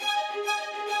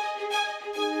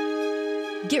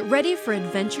Get ready for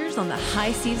adventures on the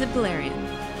high seas of Golarion.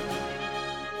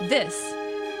 This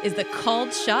is the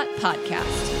Called Shot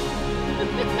Podcast.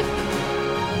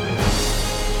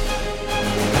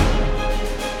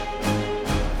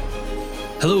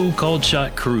 Hello, Called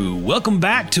Shot crew. Welcome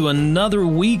back to another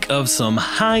week of some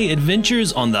high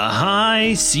adventures on the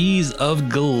high seas of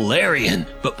Golarion.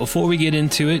 But before we get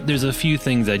into it, there's a few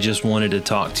things I just wanted to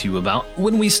talk to you about.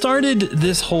 When we started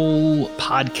this whole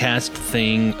podcast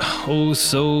thing,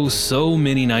 so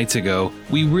many nights ago,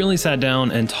 we really sat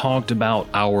down and talked about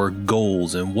our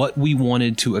goals and what we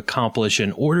wanted to accomplish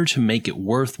in order to make it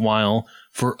worthwhile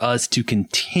for us to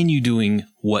continue doing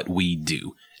what we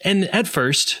do. And at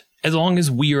first, as long as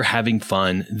we are having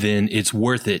fun, then it's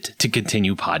worth it to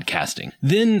continue podcasting.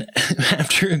 Then,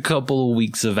 after a couple of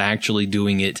weeks of actually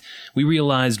doing it, we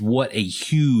realized what a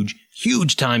huge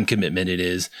time commitment it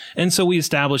is. And so we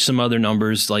established some other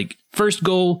numbers, like first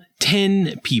goal,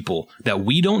 10 people that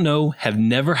we don't know, have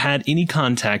never had any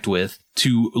contact with,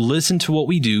 to listen to what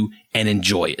we do and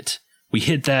enjoy it. We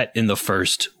hit that in the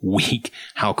first week.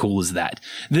 How cool is that?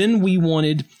 Then we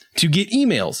wanted to get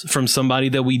emails from somebody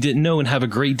that we didn't know and have a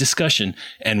great discussion.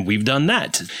 And we've done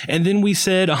that. And then we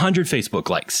said 100 Facebook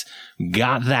likes.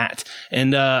 Got that.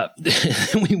 And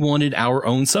we wanted our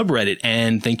own subreddit.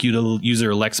 And thank you to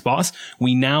user LexBoss.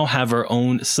 We now have our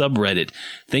own subreddit.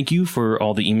 Thank you for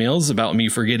all the emails about me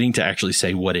forgetting to actually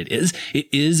say what it is.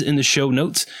 It is in the show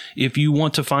notes. If you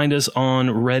want to find us on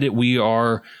Reddit, we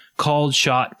are Called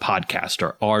Shot Podcast,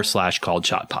 or r/Called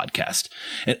Shot Podcast.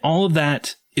 And all of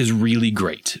that is really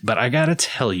great. But I gotta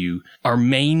tell you, our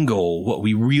main goal, what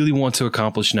we really want to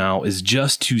accomplish now, is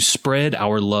just to spread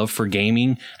our love for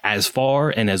gaming as far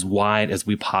and as wide as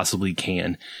we possibly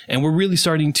can. And we're really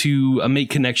starting to make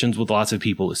connections with lots of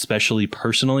people, especially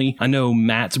personally. I know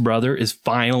Matt's brother is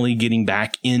finally getting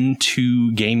back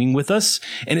into gaming with us,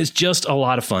 and it's just a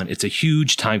lot of fun. It's a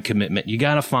huge time commitment. You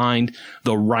gotta find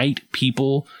the right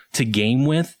people to game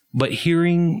with. But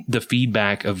hearing the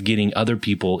feedback of getting other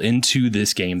people into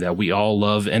this game that we all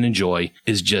love and enjoy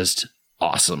is just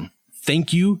awesome.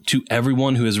 Thank you to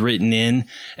everyone who has written in,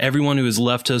 everyone who has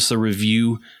left us a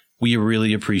review. We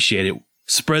really appreciate it.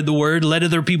 Spread the word. Let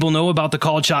other people know about the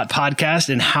Called Shot Podcast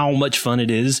and how much fun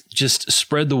it is. Just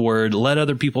spread the word. Let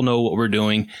other people know what we're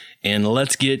doing. And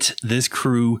let's get this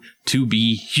crew to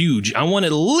be huge. I want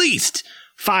at least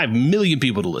 5 million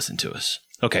people to listen to us.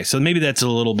 Okay, so maybe that's a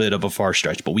little bit of a far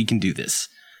stretch, but we can do this.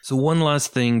 So one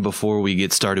last thing before we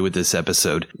get started with this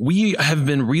episode. We have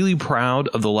been really proud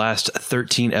of the last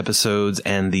 13 episodes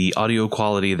and the audio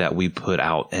quality that we put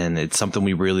out, and it's something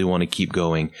we really want to keep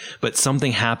going. But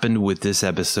something happened with this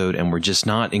episode, and we're just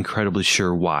not incredibly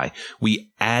sure why. We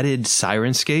added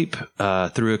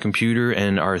Sirenscape through a computer,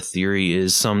 and our theory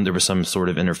is there was some sort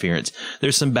of interference.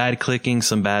 There's some bad clicking,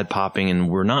 some bad popping, and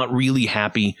we're not really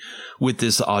happy with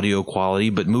this audio quality.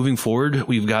 But moving forward,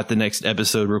 we've got the next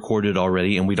episode recorded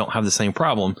already, and we don't have the same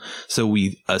problem. So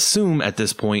we assume at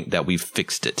this point that we've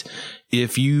fixed it.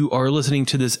 If you are listening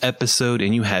to this episode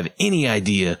and you have any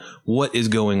idea what is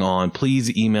going on,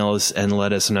 please email us and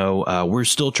let us know. We're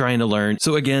still trying to learn.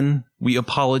 So again, we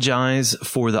apologize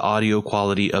for the audio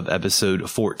quality of episode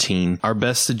 14. Our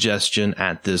best suggestion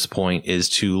at this point is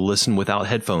to listen without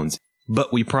headphones.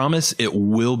 But we promise it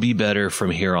will be better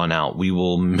from here on out. We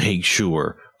will make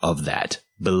sure of that.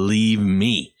 Believe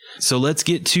me. So let's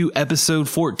get to episode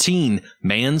 14,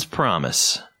 Man's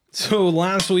Promise. So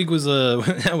last week was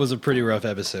a pretty rough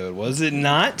episode, was it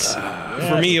not?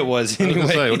 For me, it was.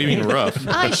 Anyway. What do you mean rough?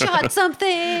 I shot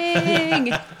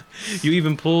something. You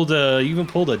even pulled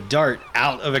a dart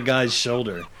out of a guy's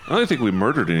shoulder. I don't think we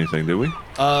murdered anything, did we?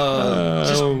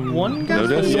 Just one guy. No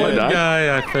death. One Somebody died?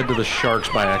 guy I fed to the sharks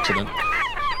by accident.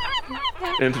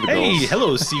 Into the Hey, gulls. hello,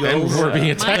 And seagulls. we're being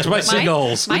attacked by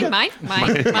seagulls. Mine.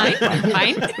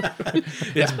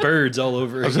 It's birds all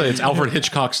over. I was saying, it's Alfred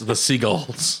Hitchcock's The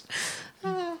Seagulls.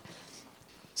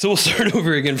 So we'll start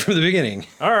over again from the beginning.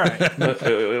 All right.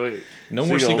 Wait. No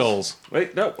more seagulls.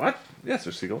 Wait, no, what? Yes,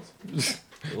 there's seagulls.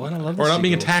 Well, I love We're not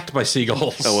being seagulls. attacked by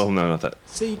seagulls. Oh, well, no, not that.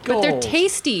 Seagulls. But they're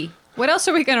tasty. What else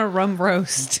are we going to rum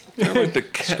roast? They're like the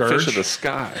catfish Scourge? of the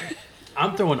sky.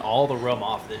 I'm throwing all the rum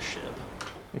off this ship.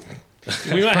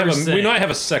 We might First thing. have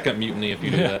a second mutiny if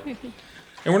you do that. And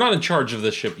we're not in charge of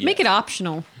this ship yet. Make it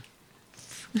optional.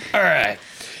 All right.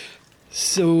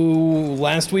 So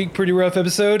last week, pretty rough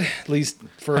episode, at least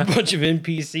for a bunch of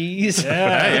NPCs.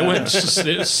 Hey,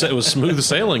 it was smooth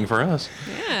sailing for us.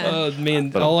 Yeah.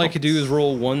 Man, all I could do is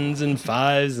roll 1s and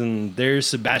 5s, and there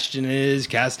Sebastian is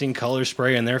casting color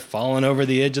spray, and they're falling over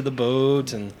the edge of the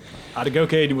boat, and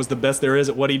Adagoke was the best there is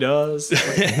at what he does.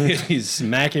 He's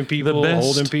smacking people, best.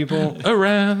 holding people.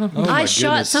 Around. Oh my I shot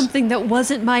goodness. something that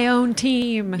wasn't my own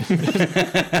team.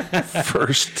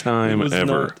 First time Was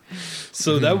ever. not.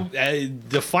 So that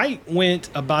the fight went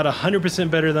about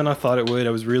 100% better than I thought it would. I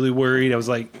was really worried. I was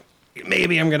like,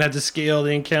 maybe I'm gonna have to scale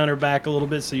the encounter back a little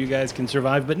bit so you guys can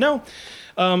survive. But no,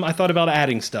 I thought about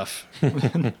adding stuff.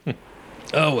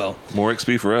 Oh well. More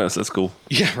XP for us. That's cool.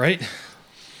 Yeah, right.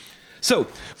 So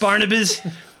Barnabas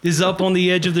is up on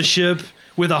the edge of the ship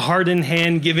with a heart in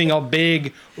hand, giving a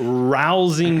big,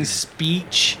 rousing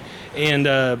speech,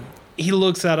 and he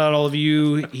looks out at all of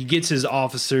you. He gets his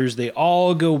officers. They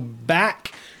all go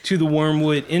back to the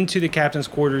Wormwood, into the captain's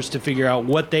quarters to figure out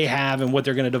what they have and what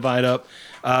they're going to divide up.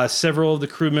 Several of the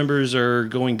crew members are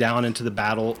going down into the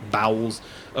bowels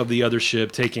of the other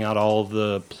ship, taking out all of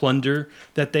the plunder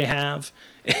that they have,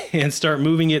 and start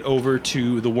moving it over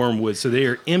to the Wormwood. So they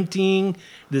are emptying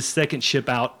this second ship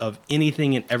out of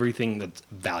anything and everything that's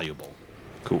valuable.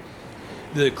 Cool.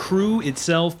 The crew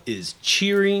itself is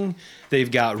cheering.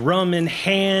 They've got rum in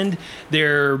hand.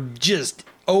 They're just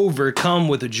overcome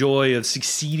with the joy of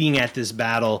succeeding at this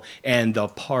battle, and the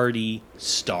party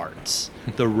starts.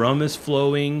 The rum is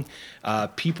flowing.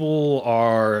 People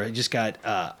are just got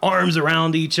arms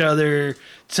around each other,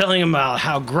 telling them about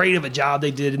how great of a job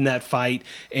they did in that fight.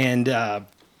 And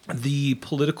the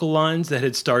political lines that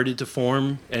had started to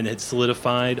form and had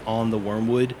solidified on the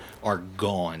Wormwood are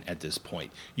gone at this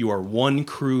point. You are one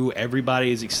crew.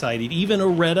 Everybody is excited. Even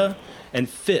Areta and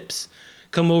Phipps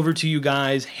come over to you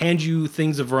guys, hand you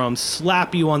things of rum,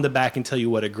 slap you on the back, and tell you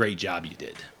what a great job you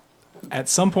did. At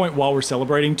some point while we're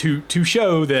celebrating, to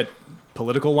show that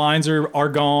political lines are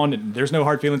gone and there's no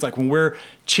hard feelings, like when we're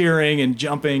cheering and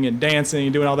jumping and dancing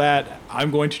and doing all that,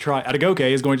 Adagoke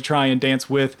is going to try and dance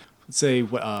with, let's say,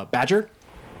 Badger.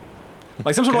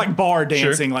 Like some sort of like bar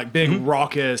dancing, like big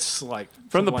raucous, like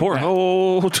From the something like that.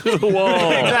 porthole to the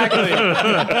wall. Exactly.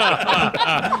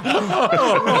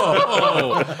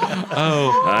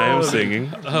 I am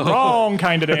singing. Wrong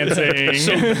kind of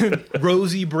dancing.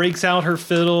 Rosie breaks out her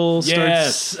fiddle,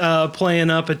 starts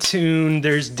playing up a tune.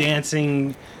 There's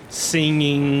dancing,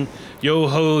 singing,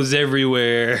 yo-hos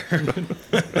everywhere.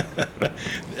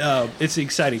 It's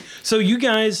exciting. So you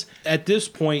guys, at this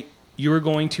point, you're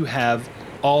going to have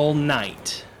all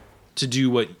night to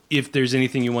do if there's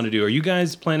anything you want to do. Are you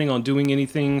guys planning on doing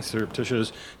anything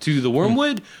surreptitious to the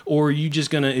Wormwood, or are you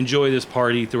just going to enjoy this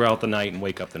party throughout the night and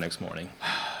wake up the next morning?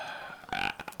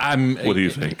 What do you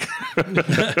think?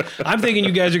 I'm thinking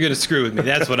you guys are going to screw with me.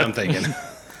 That's what I'm thinking.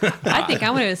 I think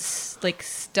I want to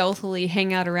stealthily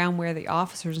hang out around where the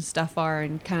officers and stuff are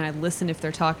and kind of listen if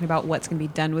they're talking about what's going to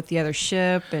be done with the other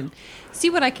ship and see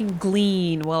what I can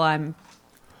glean while I'm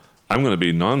going to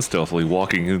be non-stealthily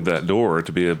walking in that door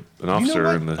to be an officer. You know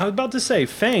in what? the I was about to say,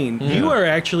 Fane, you are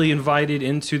actually invited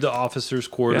into the officers'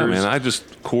 quarters. Yeah, man, I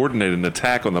just coordinated an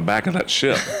attack on the back of that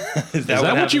ship. Is Is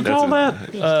that what you call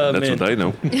that? That's man. what they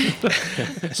know.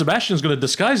 Sebastian's going to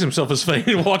disguise himself as Fane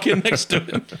and walk in next to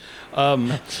him.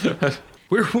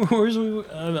 Where's we?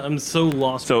 I'm so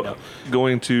lost. right So now.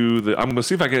 going to I'm going to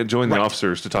see if I can join the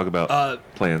officers to talk about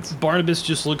plans. Barnabas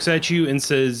just looks at you and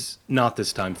says, "Not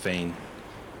this time, Fane.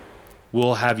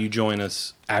 We'll have you join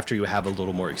us after you have a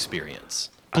little more experience.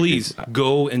 Please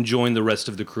go and join the rest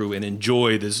of the crew and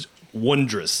enjoy this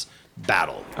wondrous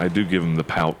battle." I do give him the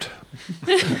pout.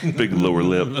 Big lower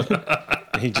lip.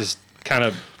 He just kind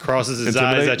of crosses his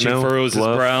eyes at you, No, furrows his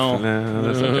bluff. brow, No,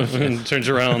 that's okay. and turns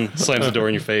around, slams the door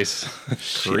in your face.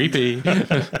 Creepy.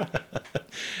 That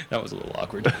was a little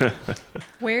awkward.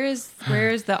 Where is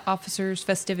the officers'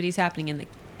 festivities happening? In the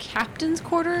captain's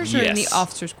quarters or in the Yes.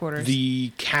 officers' quarters?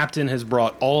 The captain has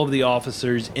brought all of the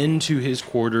officers into his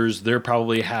quarters. They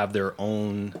probably have their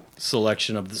own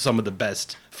selection of some of the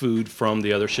best food from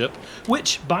the other ship,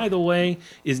 which, by the way,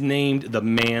 is named the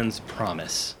Man's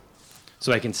Promise.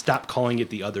 So I can stop calling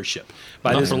it the other ship.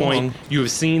 By Not this for point, long. you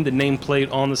have seen the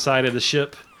nameplate on the side of the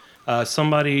ship.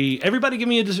 Everybody give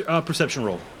me a perception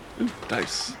roll.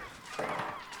 Dice.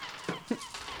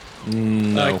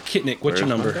 Kitnick, what's your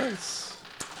number?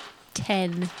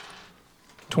 10.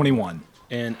 21.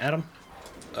 And Adam,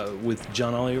 with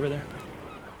John Ollie over there.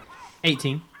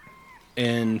 18.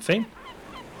 And Fane?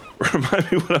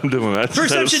 Remind me what I'm doing. I just had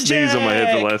a Perception sneeze on my head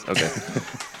check! for the last.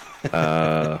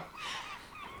 Okay.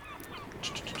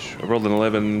 I rolled an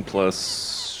 11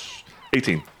 plus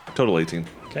 18. Total 18.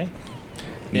 Okay.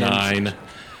 9.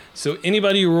 So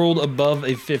anybody who rolled above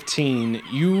a 15,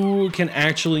 you can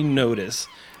actually notice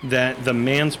that the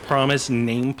Man's Promise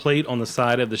nameplate on the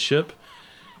side of the ship,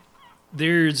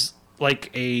 there's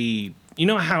like you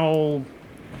know how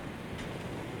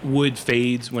wood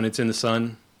fades when it's in the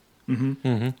sun.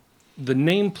 The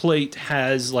nameplate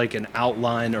has like an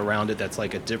outline around it that's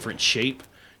like a different shape.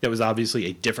 That was obviously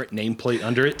a different nameplate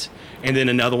under it, and then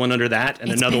another one under that,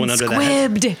 and It's another been one under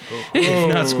squibbed. that.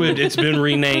 It's not squibbed. It's been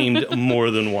renamed more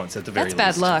than once at the very That's bad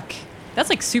least. luck. That's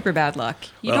like super bad luck.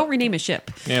 You Well- don't rename a ship,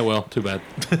 Yeah, well, too bad.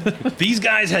 These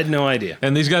guys had no idea.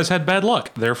 And these guys had bad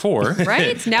luck, therefore,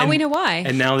 right? Now we know why.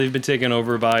 And now they've been taken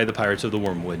over by the Pirates of the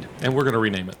Wormwood. and we're going to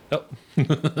rename it. Oh. We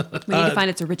need to find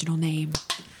its original name.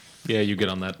 Yeah, you get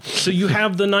on that. So you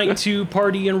have the night to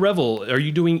party and revel. Are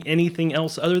you doing anything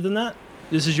else other than that?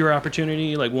 This is your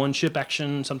opportunity, like one ship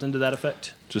action, something to that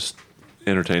effect? Just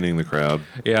entertaining the crowd.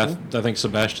 Yeah, I think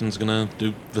Sebastian's going to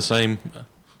do the same.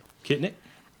 Kitnik?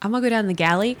 I'm gonna go down the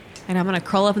galley and I'm gonna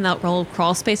crawl up in that little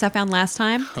crawl space I found last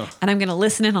time, and I'm gonna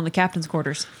listen in on the captain's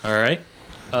quarters. All right.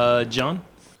 John?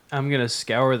 I'm gonna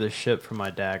scour the ship for my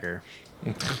dagger.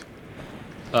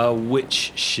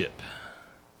 Which ship?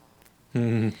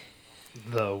 The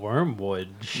Wormwood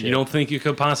ship. You don't think it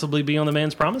could possibly be on the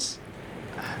Man's Promise?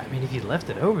 I mean, if you left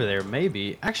it over there,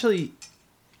 maybe. Actually,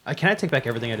 can I take back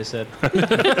everything I just said?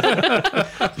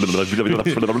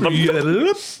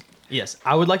 Yes,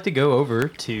 I would like to go over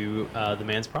to the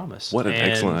Man's Promise. What an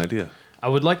And excellent idea. I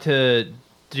would like to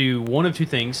do one of two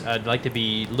things. I'd like to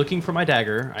be looking for my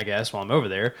dagger, I guess, while I'm over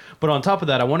there. But on top of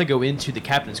that, I want to go into the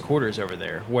captain's quarters over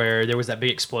there, where there was that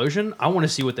big explosion. I want to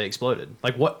see what they exploded.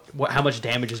 Like, how much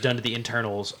damage is done to the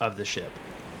internals of the ship.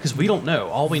 Because we don't know.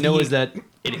 All we know is that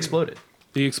it exploded.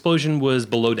 The explosion was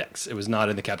below decks. It was not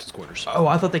in the captain's quarters. Oh,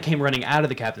 I thought they came running out of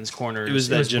the captain's corners. It was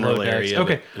that general below decks. area of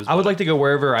Okay, it. It was I would below. like to go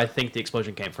wherever I think the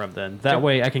explosion came from then. That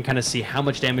way I can kind of see how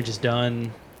much damage is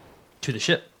done to the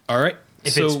ship. All right.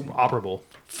 If so it's operable.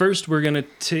 first, we're going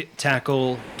to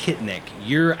tackle Kitnik.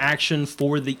 Your action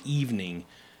for the evening.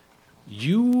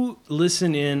 You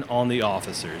listen in on the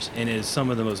officers, and it is some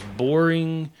of the most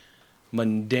boring,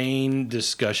 mundane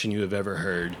discussion you have ever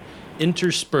heard,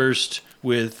 interspersed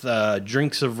with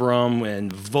drinks of rum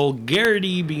and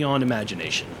vulgarity beyond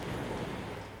imagination.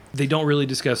 They don't really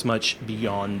discuss much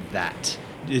beyond that.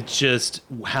 It's just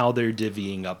how they're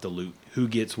divvying up the loot, who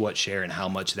gets what share, and how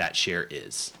much that share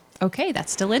is. Okay,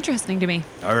 that's still interesting to me.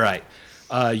 All right.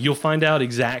 You'll find out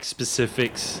exact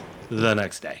specifics the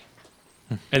next day.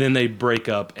 And then they break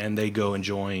up and they go and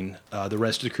join the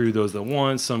rest of the crew, those that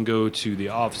want. Some go to the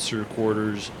officer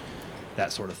quarters,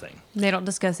 that sort of thing. They don't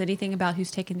discuss anything about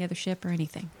who's taking the other ship or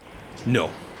anything.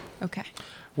 No. Okay.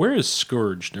 Where is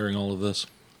Scourge during all of this?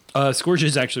 Scourge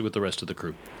is actually with the rest of the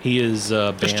crew. He is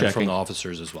banned from checking. the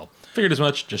officers as well. Figured as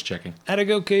much, just checking.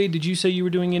 Atagoke, did you say you were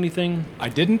doing anything? I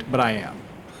didn't, but I am.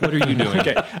 What are you doing?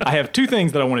 Okay, I have two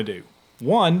things that I want to do.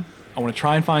 One, I want to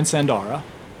try and find Sandara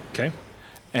Okay.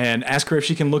 and ask her if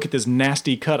she can look at this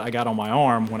nasty cut I got on my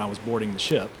arm when I was boarding the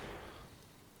ship.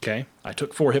 Okay. I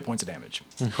took 4 hit points of damage.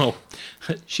 Oh,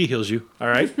 she heals you. All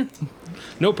right,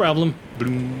 No problem.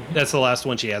 Bloom. That's the last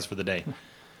one she has for the day.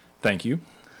 thank you.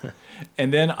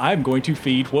 And then I'm going to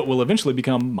feed what will eventually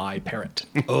become my parrot.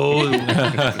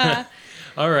 Oh.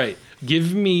 All right.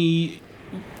 Give me.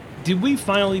 Did we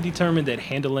finally determine that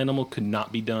handle animal could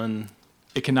not be done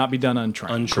It cannot be done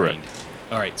untrained. untrained?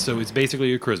 All right. So it's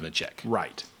basically a charisma check.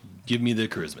 Right. Give me the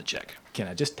charisma check. Can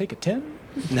I just take a 10?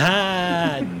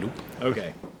 Nah. Nope.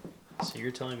 Okay. So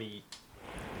you're telling me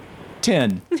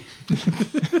 10.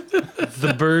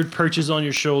 The bird perches on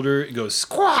your shoulder. It goes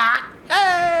squawk.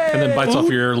 And then bites off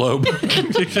your earlobe.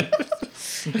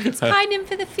 It's hiding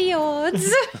for the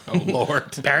fjords. Oh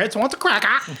Lord. Parrots want the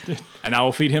cracker. And I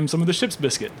will feed him some of the ship's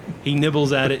biscuit. He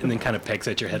nibbles at it and then kind of pecks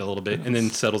at your head a little bit and then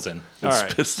settles in. All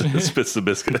right. Spits the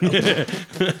biscuit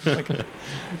out.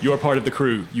 You are part of the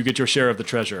crew. You get your share of the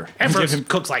treasure. Everett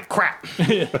cooks like crap.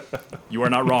 You are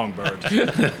not wrong,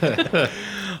 bird.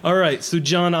 All right, so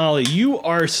John Ollie, you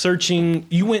are searching.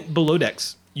 You went below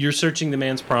decks. You're searching the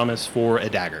Man's Promise for a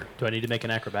dagger. do I need to make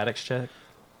an acrobatics check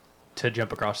to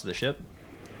jump across to the ship?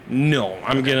 No,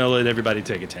 I'm gonna let everybody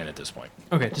take a 10 at this point,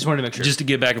 Okay, just wanted to make sure. just to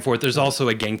get back and forth. There's also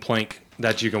a gangplank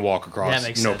that you can walk across. that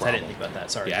makes no sense. I problem. didn't think about that.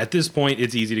 Sorry. Yeah, at this point,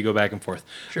 it's easy to go back and forth.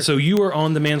 Sure. So you are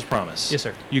on the Man's Promise. Yes,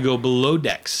 sir. You go below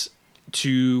decks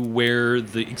to where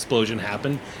the explosion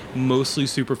happened. Mostly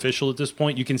superficial at this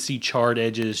point. You can see charred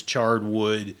edges, charred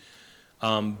wood,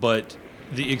 but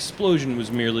the explosion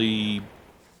was merely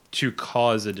to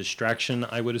cause a distraction,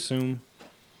 I would assume,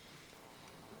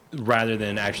 rather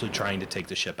than actually trying to take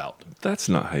the ship out. That's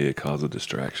not how you cause a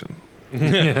distraction.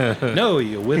 No,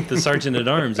 you whip the sergeant at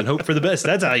arms and hope for the best.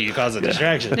 That's how you cause a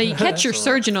distraction. Now you catch your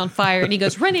surgeon on fire and he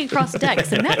goes running across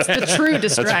decks, and that's the true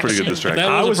distraction. That's a pretty good distraction.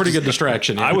 That was a pretty good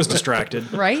distraction. I was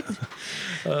distracted. Right?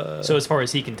 So as far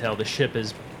as he can tell, the ship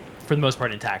is, for the most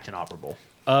part, intact and operable.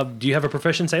 Do you have a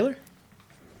proficient sailor?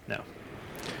 No.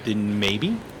 Then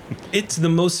maybe. It's the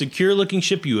most secure-looking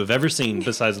ship you have ever seen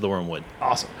besides the Wormwood.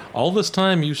 Awesome. All this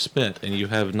time you spent, and you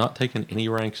have not taken any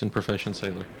ranks in Profession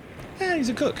Sailor. Yeah, he's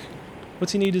a cook.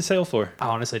 What's he need to sail for? I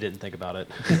honestly didn't think about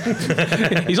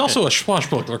it. He's also a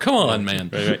swashbuckler. Come on, man.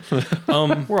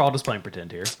 Right. We're all just playing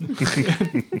pretend here.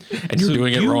 And you're So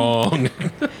doing it you- wrong.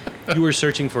 You were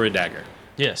searching for a dagger.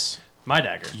 Yes. My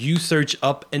dagger. You search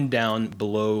up and down,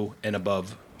 below and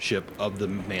above ship of the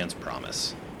man's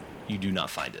promise. You do not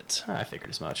find it. I figured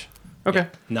as much. Okay.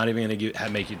 Not even going to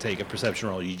make you take a perception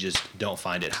roll. You just don't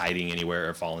find it hiding anywhere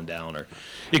or falling down. Or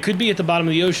it could be at the bottom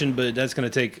of the ocean, but that's going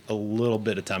to take a little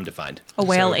bit of time to find. A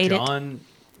whale So ate it. John,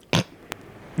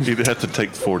 You'd have to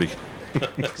take 40.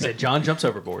 said John jumps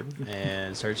overboard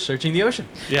and starts searching the ocean.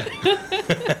 Yeah.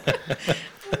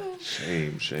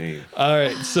 Shame. All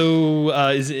right. So,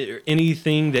 is there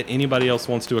anything that anybody else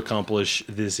wants to accomplish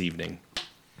this evening?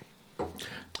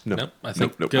 No. Nope, I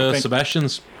think Nope.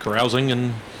 Sebastian's carousing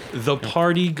and The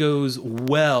party goes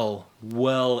well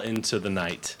into the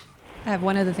night. I have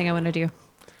one other thing I want to do.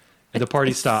 And the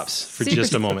party stops for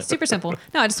just a moment. Super simple.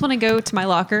 No, I just want to go to my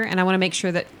locker and I want to make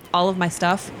sure that all of my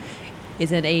stuff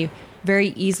is in a very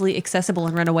easily accessible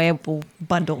and runawayable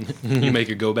bundle. You make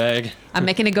a go bag. I'm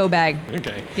making a go bag.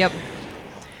 Okay. Yep.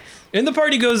 And the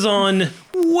party goes on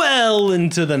well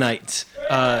into the night.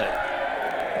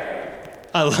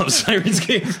 I love Siren's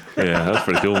Game. Yeah, that's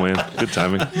pretty cool, man. Good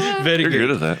timing. Very You're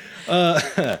good. good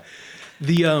at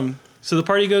that. So the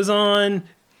party goes on.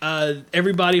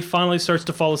 Everybody finally starts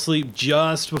to fall asleep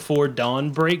just before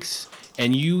dawn breaks,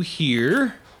 and you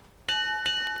hear.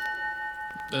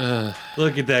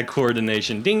 Look at that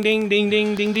coordination! Ding, ding, ding,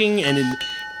 ding, ding, ding, and then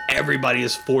everybody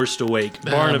is forced awake.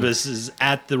 Barnabas is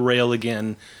at the rail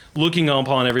again, looking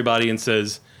upon everybody, and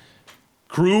says,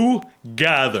 "Crew,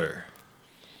 gather.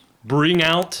 Bring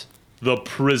out the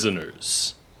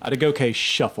prisoners." Adagoke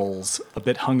shuffles, a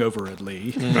bit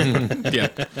hungoveredly.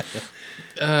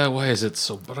 yeah. Why is it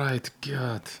so bright?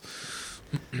 God.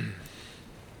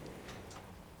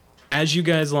 As you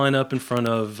guys line up in front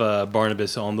of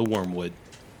Barnabas on the Wormwood,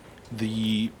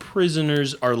 the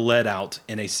prisoners are led out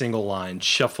in a single line,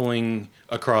 shuffling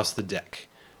across the deck.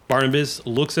 Barnabas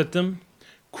looks at them.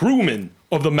 "Crewmen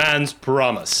of the man's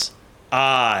promise,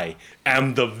 I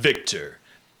am the victor.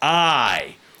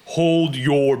 I hold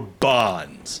your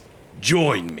bonds.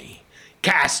 Join me.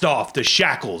 Cast off the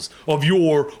shackles of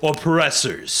your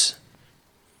oppressors."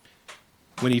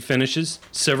 When he finishes,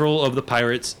 several of the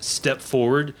pirates step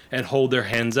forward and hold their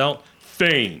hands out.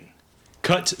 "Thane,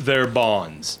 cut their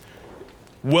bonds.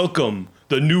 Welcome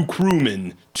the new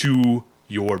crewmen to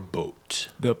your boat."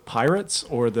 The pirates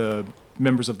or the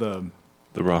members of the...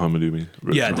 The Rahamadumi.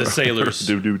 Yeah, the sailors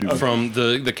Doo-doo-doo. from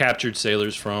the captured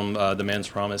sailors from the Man's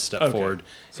Promise step forward,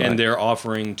 and they're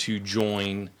offering to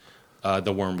join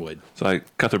the Wormwood. So I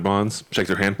cut their bonds, shake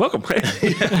their hand. Welcome.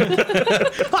 Hey,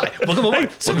 Hi, welcome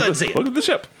aboard. So glad to see you. welcome to the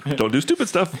ship. Don't do stupid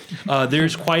stuff.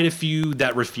 There's quite a few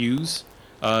that refuse.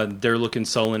 They're looking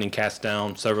sullen and cast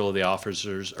down. Several of the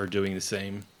officers are doing the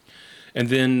same. And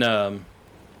then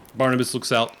Barnabas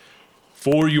looks out.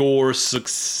 "For your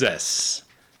success,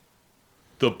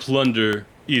 the plunder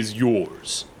is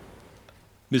yours.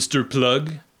 Mr.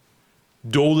 Plug,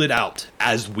 dole it out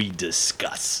as we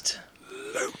discussed."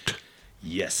 Loot.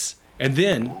 Yes. And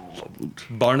then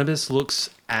Barnabas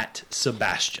looks at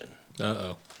Sebastian.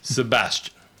 Uh-oh.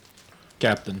 "Sebastian,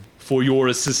 Captain. for your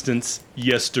assistance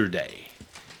yesterday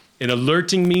in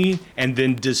alerting me and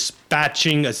then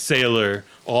dispatching a sailor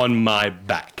on my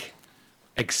back.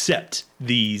 Accept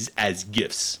these as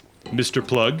gifts. Mr.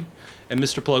 Plug." And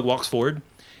Mr. Plug walks forward,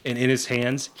 and in his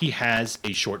hands, he has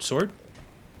a short sword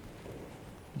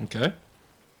Okay.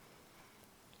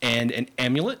 and an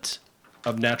amulet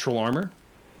of natural armor.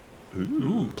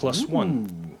 Ooh,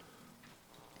 +1.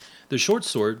 The short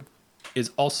sword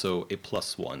is also a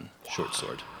 +1 short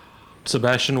sword.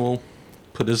 Sebastian will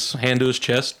put his hand to his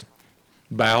chest,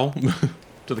 bow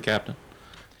to the captain.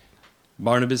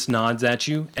 Barnabas nods at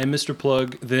you, and Mr.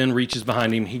 Plug then reaches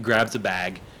behind him. He grabs a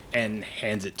bag and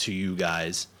hands it to you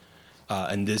guys.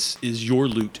 And this is your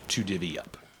loot to divvy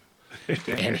up.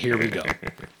 And here we go.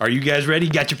 Are you guys ready?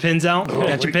 Got your pens out?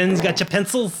 Got your pens? Got your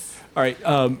pencils? All right,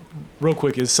 real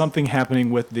quick, is something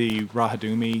happening with the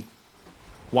Rahadumi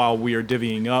while we are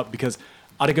divvying up? Because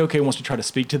Adagoke wants to try to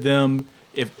speak to them.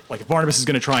 If Barnabas is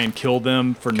going to try and kill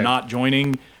them for not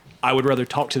joining, I would rather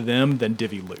talk to them than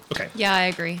divvy loot. Okay. Yeah, I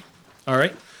agree. All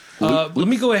right. Let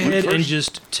me go ahead and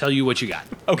just tell you what you got.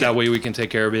 Okay. That way we can take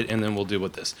care of it, and then we'll deal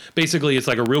with this. Basically, it's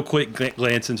like a real quick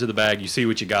glance into the bag. You see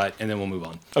what you got, and then we'll move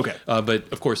on. Okay.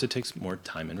 But, of course, it takes more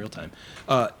time in real time.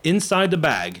 Inside the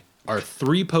bag are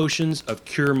 3 potions of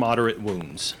cure moderate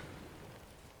wounds.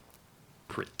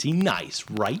 Pretty nice,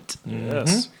 right?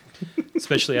 Yes.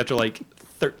 Especially after,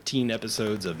 13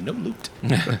 episodes of no loot.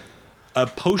 A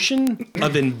potion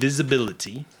of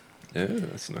invisibility. Yeah,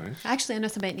 that's nice. Actually, I know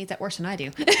somebody that needs that worse than I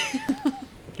do.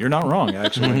 You're not wrong,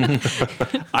 actually.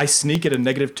 I sneak at a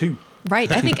 -2. Right.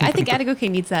 I think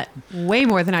Atagoke needs that way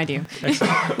more than I do.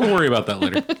 We'll worry about that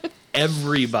later.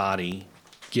 Everybody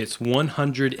gets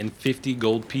 150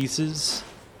 gold pieces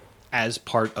as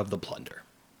part of the plunder.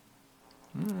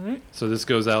 All right. So this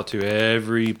goes out to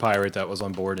every pirate that was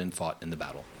on board and fought in the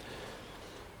battle.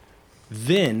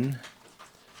 Then,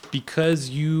 because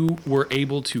you were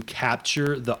able to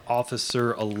capture the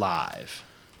officer alive,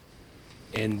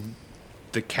 and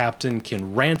the captain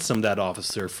can ransom that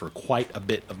officer for quite a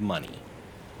bit of money,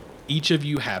 each of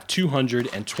you have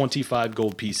 225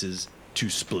 gold pieces to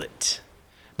split.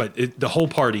 But the whole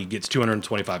party gets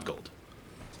 225 gold.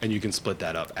 And you can split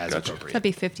that up as appropriate. That'd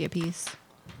be 50 apiece.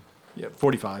 Yeah,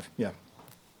 45. Yeah.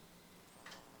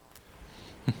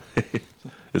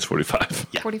 It's 45.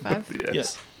 Yeah. 45. Yeah.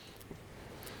 Yes.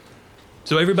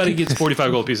 So everybody gets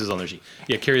 45 gold pieces on their sheet.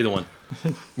 Yeah, carry the one.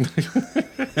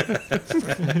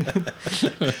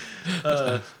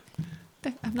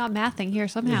 I'm not mathing here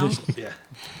somehow. Yeah.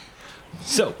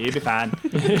 So, You'll be fine.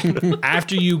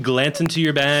 after you glance into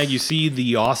your bag, you see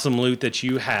the awesome loot that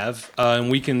you have, and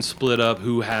we can split up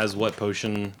who has what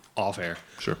potion off air.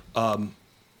 Sure.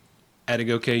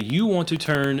 Atagoke, you want to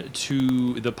turn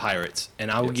to the pirates, and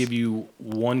I will give you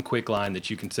one quick line that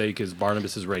you can say because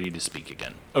Barnabas is ready to speak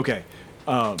again. Okay.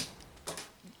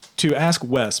 To ask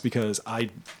Wes, because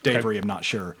Davery, am not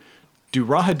sure. Do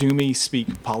Rahadumi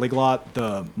speak polyglot,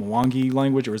 the Mwangi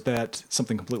language, or is that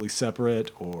something completely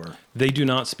separate? Or They do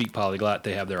not speak polyglot.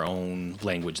 They have their own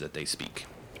language that they speak,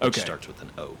 which Okay. starts with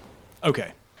an O.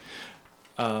 okay.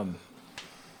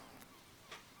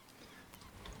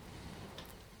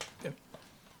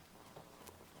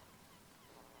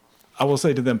 I will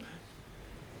say to them,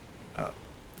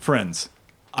 friends,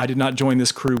 I did not join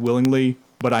this crew willingly,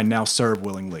 but I now serve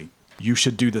willingly. You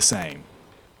should do the same.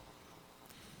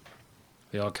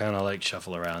 They all kind of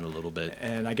shuffle around a little bit.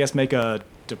 And I guess make a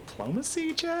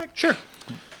diplomacy check? Sure.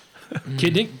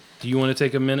 Kid Nick, do you want to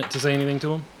take a minute to say anything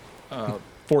to him?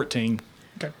 14.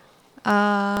 Okay.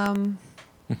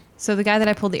 So the guy that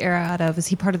I pulled the arrow out of, is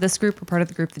he part of this group or part of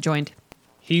the group that joined?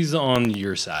 He's on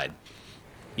your side.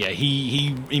 Yeah,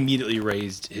 he immediately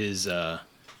raised his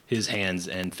hands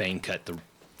and feigned cut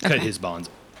Okay. his bonds.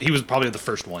 He was probably the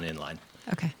first one in line.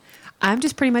 Okay. I'm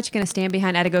just pretty much going to stand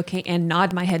behind Atagoke and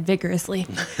nod my head vigorously.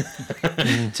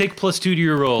 Take +2 to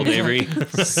your roll, Avery.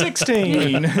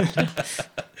 16.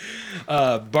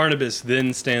 Barnabas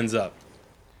then stands up.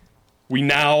 We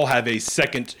now have a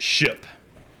second ship,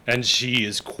 and she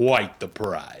is quite the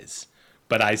prize.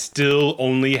 But I still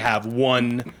only have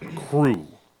one crew.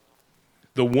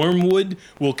 The Wormwood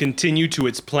will continue to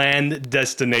its planned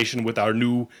destination with our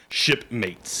new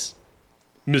shipmates.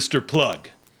 Mr. Plug,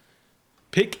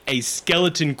 pick a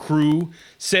skeleton crew,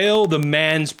 sail the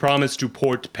Man's Promise to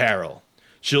Port Peril.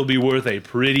 She'll be worth a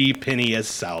pretty penny as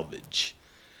salvage.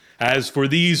 As for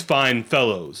these fine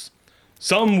fellows,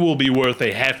 some will be worth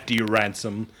a hefty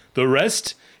ransom. The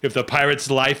rest, if the pirate's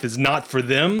life is not for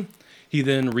them, he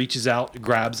then reaches out,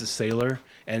 grabs a sailor,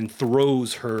 and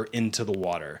throws her into the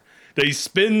water. They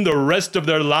spend the rest of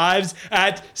their lives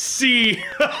at sea.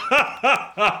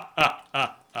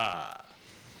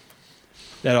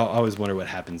 I always wonder what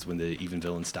happens when the even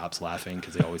villain stops laughing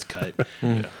because they always cut.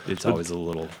 It's always a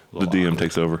little The DM awkward.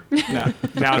 takes over.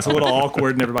 Now it's a little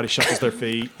awkward and everybody shuffles their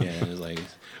feet. Yeah, it's like.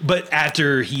 But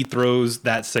after he throws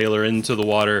that sailor into the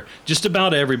water, just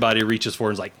about everybody reaches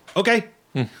forward and is like, okay.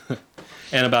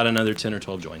 And about another 10 or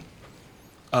 12 join.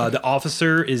 The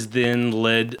officer is then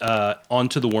led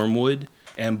onto the Wormwood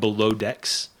and below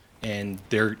decks. And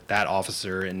that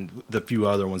officer and the few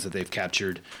other ones that they've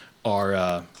captured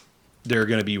are they're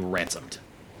going to be ransomed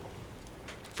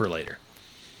for later.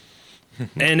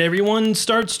 And everyone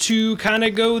starts to kind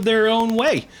of go their own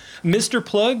way. Mr.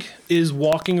 Plug is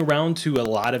walking around to a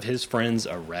lot of his friends,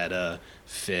 Aretta,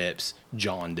 Phipps,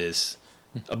 Jaundice,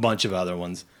 a bunch of other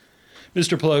ones.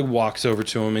 Mr. Plug walks over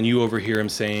to him, and you overhear him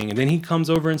saying, and then he comes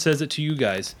over and says it to you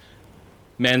guys.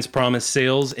 Man's Promise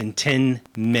sails in 10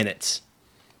 minutes.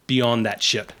 Be on that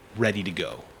ship, ready to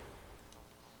go.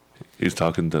 He's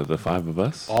talking to the 5 of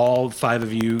us. All 5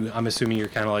 of you, I'm assuming you're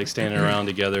kind of like standing around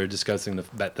together discussing the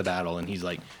battle, and he's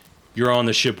like, You're on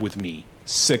the ship with me.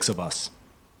 6 of us.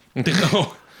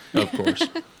 Oh. Of course.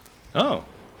 Oh.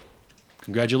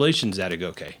 Congratulations,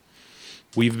 Atagoke.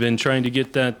 We've been trying to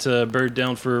get that bird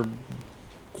down for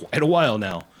quite a while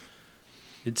now.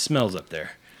 It smells up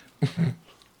there.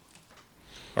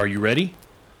 Are you ready?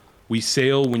 We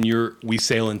sail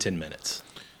in 10 minutes.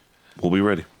 We'll be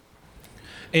ready.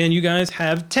 And you guys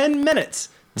have 10 minutes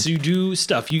to do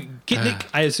stuff. Kitnik,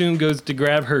 I assume, goes to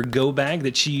grab her go bag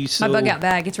that she so... My bug out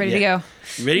bag. It's ready to go.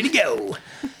 Ready to go.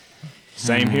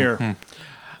 Same here.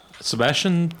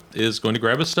 Sebastian is going to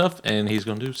grab his stuff, and he's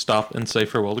going to stop and say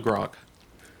farewell to Grok.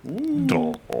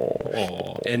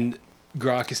 And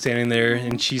Grok is standing there,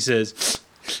 and she says,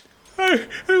 I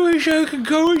wish I could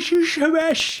go with you,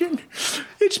 Sebastian.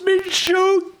 It's been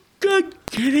so good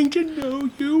getting to know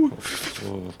you.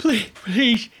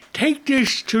 Please, take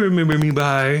this to remember me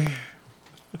by.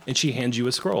 And she hands you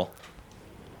a scroll.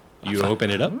 You open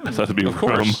it up. I thought it'd be Of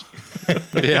course.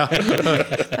 Yeah.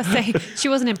 I say she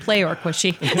wasn't in Play Orc, was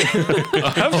she?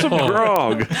 Have some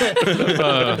grog.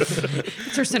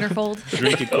 It's her centerfold.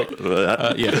 Drink it quick.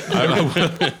 Yeah.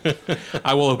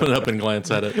 I will open it up and glance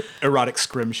at it. Erotic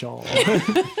scrimshaw.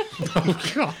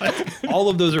 All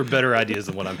of those are better ideas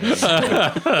than what I'm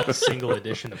having. A single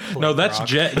edition of Play No, that's Rock.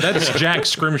 that's Jack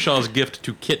Scrimshaw's gift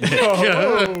to Kitten.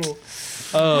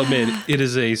 Oh, man. It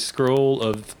is a scroll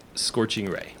of Scorching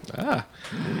Ray. Ah.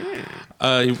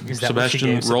 that what she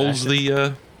Sebastian gave rolls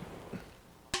the.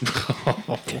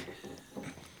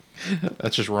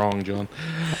 That's just wrong, John.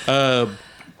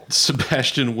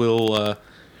 Sebastian will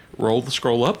roll the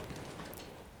scroll up,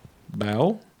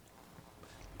 bow,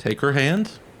 take her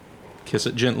hand, kiss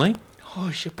it gently.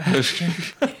 Oh, Sebastian.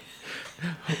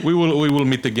 We will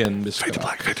meet again, Miss. Fade to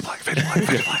black, fade to black, fade to black,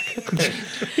 fade to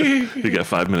black. You got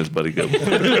 5 minutes, buddy. Go.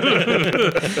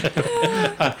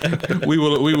 We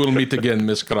will meet again,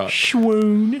 Miss Grok.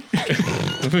 Swoon.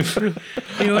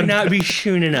 You will not be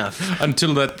soon enough.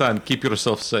 Until that time, keep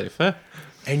yourself safe, eh?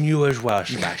 And you as well,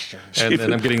 Sebastian. And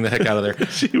then I'm getting the heck out of there.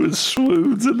 She was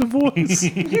swoons in the voice.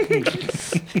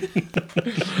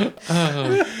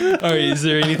 All right, is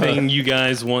there anything you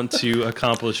guys want to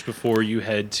accomplish before you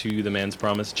head to the man's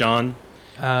promise? John,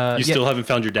 you still haven't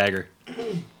found your dagger.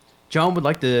 John would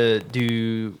like to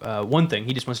do one thing.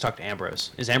 He just wants to talk to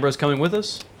Ambrose. Is Ambrose coming with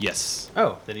us? Yes.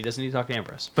 Oh, then he doesn't need to talk to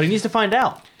Ambrose. But he needs to find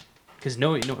out. Because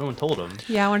no one told him.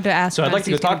 Yeah, I wanted to ask. So I'd him like if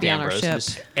to go he's gonna talk to be on our Ambrose. ship.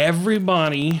 Just-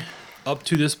 Everybody up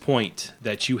to this point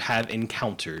that you have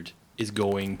encountered is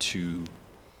going to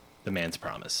the man's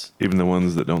promise. Even the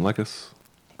ones that don't like us?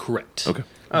 Correct. Okay.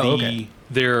 Oh, okay.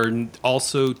 There are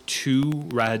also 2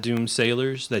 Radum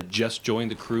sailors that just joined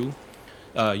the crew.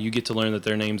 You get to learn that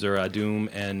their names are Adum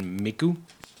and Miku.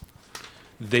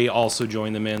 They also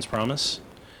joined the man's promise.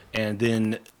 And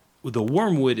then the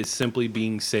Wormwood is simply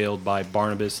being sailed by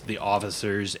Barnabas, the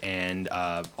officers, and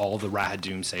all the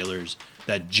Rahadum sailors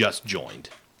that just joined.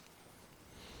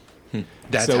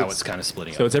 That's So how it's- it's kind of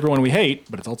splitting So up. it's everyone we hate,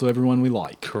 but it's also everyone we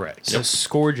like. Correct. So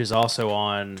Scourge is also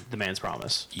on the man's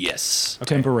promise. Yes.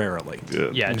 Temporarily.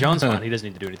 Yeah, John's fine. He doesn't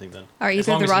need to do anything then. All right, you As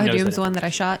said long the as he knows Rahadum's the that- one that I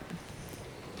shot.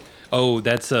 Oh,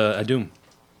 that's Adum.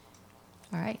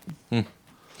 All right.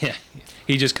 Yeah.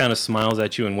 He just kind of smiles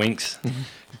at you and winks,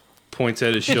 points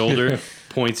at his shoulder,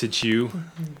 points at you.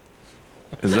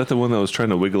 Is that the one that was trying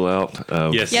to wiggle out?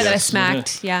 Yes. Yeah, that I yes.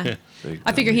 smacked. Yeah.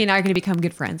 I figure he and I are going to become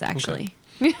good friends, actually.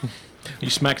 You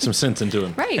smacked some sense into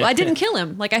him. Right. Well, I didn't kill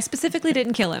him. Like, I specifically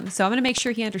didn't kill him. So I'm going to make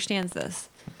sure he understands this.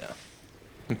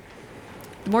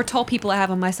 The more tall people I have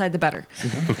on my side, the better.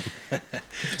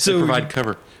 So, Provide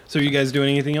cover. so are you guys doing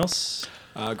anything else?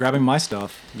 Grabbing my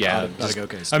stuff. Yeah, Gotta go.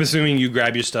 Okay. I'm assuming you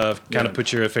grab your stuff, kind of Yeah.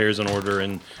 put your affairs in order,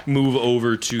 and move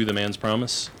over to the man's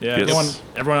promise. Yeah. Yes.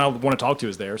 Everyone I want to talk to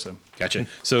is there. So Gotcha.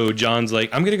 So John's like,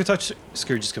 I'm gonna go talk to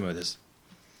Scourge. Just come with us.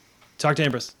 Talk to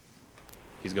Ambrose.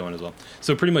 He's going as well.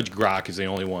 So pretty much Grok is the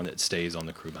only one that stays on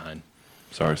the crew behind,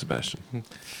 Sorry, Sebastian.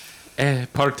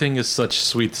 Parting is such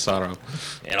sweet sorrow.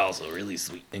 and also really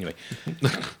sweet. Anyway.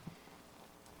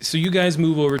 So you guys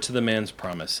move over to the man's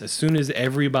promise. As soon as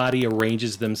everybody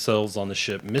arranges themselves on the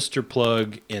ship, Mr.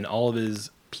 Plug, in all of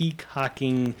his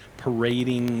peacocking,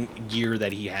 parading gear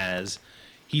that he has,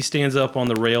 he stands up on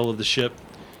the rail of the ship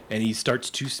and he starts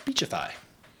to speechify.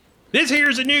 This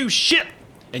here's a new ship,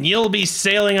 and you'll be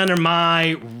sailing under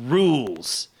my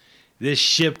rules. This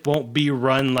ship won't be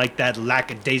run like that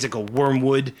lackadaisical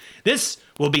Wormwood. This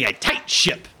will be a tight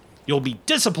ship. You'll be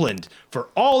disciplined for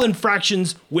all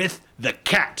infractions with the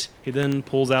cat. He then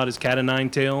pulls out his cat o' nine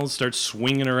tails, starts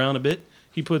swinging around a bit.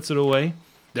 He puts it away.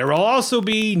 There will also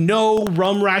be no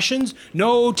rum rations,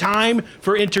 no time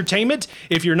for entertainment.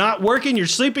 If you're not working, you're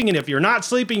sleeping, and if you're not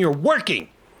sleeping, you're working.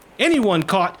 Anyone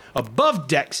caught above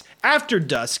decks after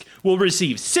dusk will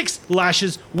receive 6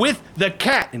 lashes with the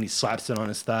cat. And he slaps it on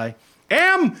his thigh.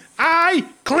 Am I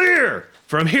clear?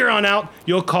 From here on out,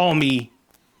 you'll call me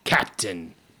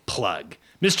Captain Plug.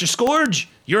 Mr. Scourge,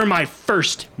 you're my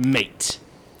first mate.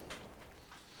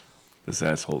 This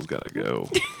asshole's got to go.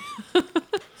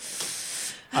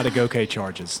 Adagoke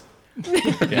charges.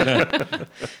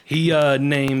 He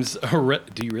names.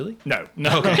 Do you really? No.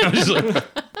 Okay. I'm just like,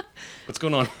 what's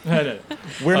going on?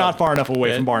 We're not far enough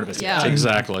away from Barnabas Yeah. yet.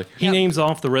 Exactly. He names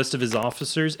off the rest of his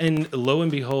officers, and lo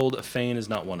and behold, Fane is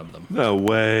not one of them. No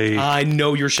way. I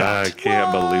know you're I shocked.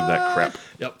 can't believe that crap.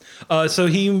 Yep. So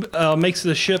he makes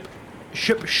the ship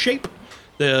shape.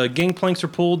 The gangplanks are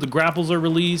pulled, the grapples are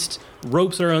released,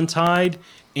 ropes are untied,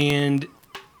 and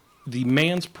the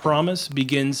Man's Promise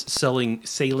begins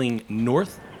sailing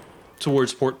north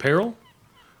towards Port Peril.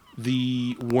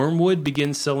 The Wormwood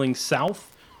begins sailing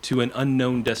south to an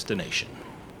unknown destination.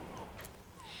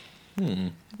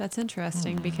 That's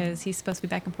interesting because he's supposed to be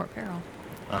back in Port Peril.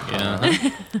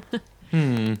 Yeah.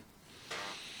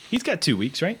 He's got 2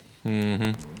 weeks, right?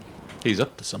 He's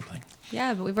up to something.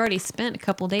 Yeah, but we've already spent a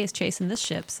couple days chasing this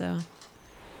ship, so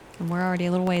and we're already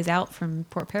a little ways out from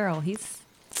Port Peril. He's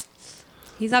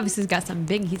obviously got something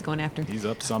big he's going after. He's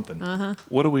up to something.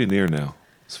 What are we near now,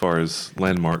 as far as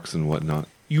landmarks and whatnot?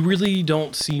 You really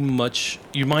don't see much.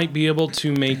 You might be able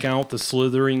to make out the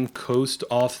slithering coast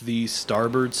off the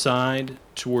starboard side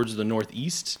towards the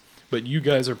northeast, but you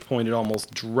guys are pointed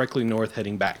almost directly north,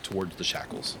 heading back towards the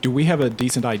Shackles. Do we have a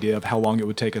decent idea of how long it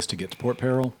would take us to get to Port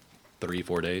Peril?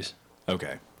 3-4 days,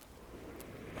 Okay.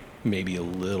 maybe a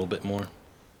little bit more.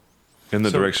 In the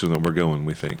So- direction that we're going,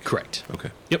 we think. Correct. Okay.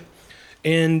 Yep.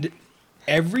 And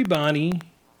everybody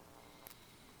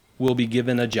will be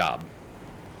given a job.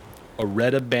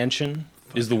 Areta Banshin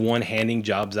is the one handing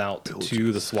jobs out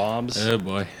to the swabs, Oh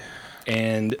boy.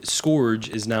 and Scourge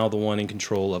is now the one in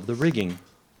control of the rigging.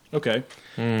 Okay.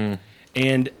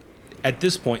 And at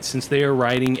this point, since they are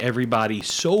riding everybody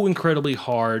so incredibly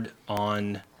hard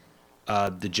on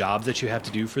the job that you have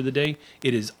to do for the day,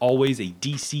 it is always a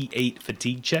DC 8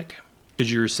 fatigue check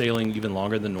because you're sailing even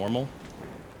longer than normal.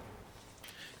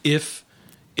 If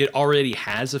it already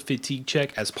has a fatigue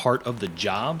check as part of the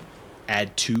job,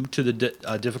 add 2 to the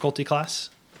difficulty class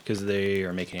because they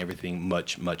are making everything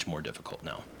much, much more difficult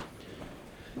now.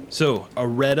 So,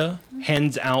 Areta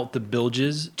hands out the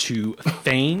bilges to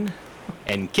Fane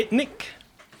and Kitnick.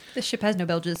 This ship has no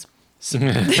bilges.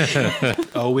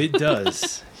 Oh, it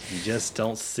does. You just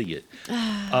don't see it.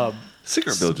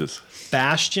 Secret villages.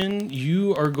 Bastion,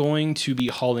 you are going to be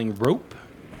hauling rope.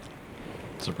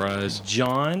 Surprise.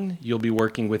 John, you'll be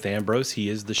working with Ambrose. He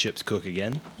is the ship's cook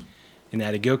again. And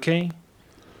Adagoke,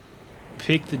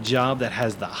 pick the job that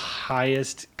has the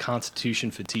highest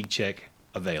constitution fatigue check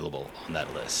available on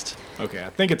that list. Okay. I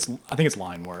think it's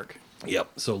line work. Yep,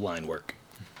 so line work.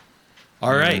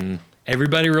 All right,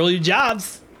 everybody roll your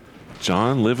jobs.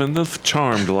 John living the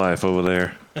charmed life over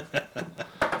there.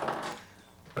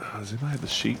 Does anybody have the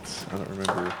sheets? I don't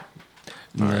remember.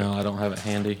 No, I don't have it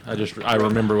handy. I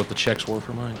remember what the checks were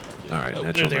for mine. All right, Oh,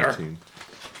 natural there they are. 19.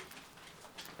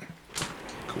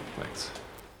 Cool, thanks.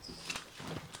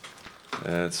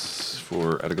 That's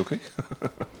for Adagoke.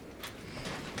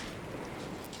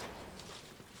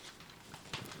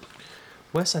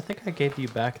 Wes, I think I gave you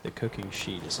back the cooking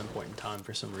sheet at some point in time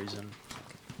for some reason.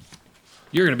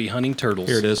 You're going to be hunting turtles.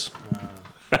 Here it is.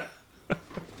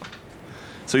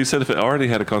 So you said if it already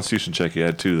had a constitution check, you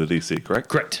add 2 to the DC, correct?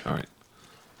 Correct. All right.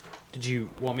 Did you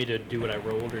want me to do what I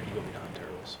rolled, or do you want me to hunt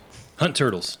turtles? Hunt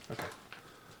turtles. Okay.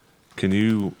 Can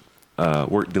you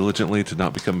work diligently to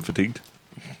not become fatigued?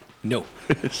 No.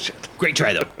 Shit. Great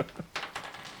try, though.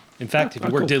 In fact, if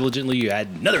you work diligently, you add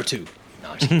another 2. No,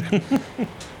 I'm just kidding.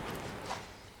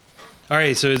 All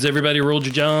right, so has everybody rolled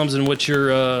your jobs, and what's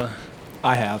your...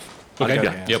 I have. Okay. Adagoke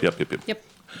Yeah. has. Yep. Yep.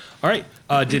 All right,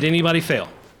 did anybody fail?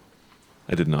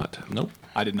 I did not. Nope.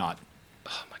 I did not.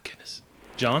 Oh, my goodness.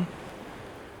 John?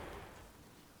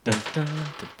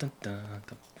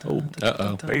 Oh,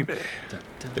 uh-oh. Baby.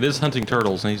 It is hunting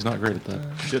turtles, and he's not great at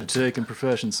that. Should have taken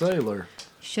profession sailor.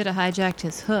 Should have hijacked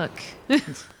his hook.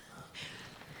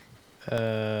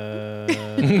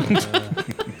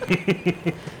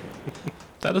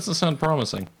 That doesn't sound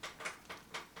promising.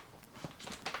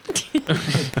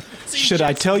 Should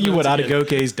I tell you what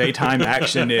Adagoke's daytime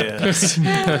action is?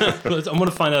 I'm going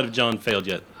to find out if John failed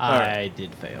yet. I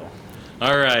did fail.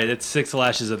 All right, it's 6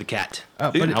 lashes of the cat.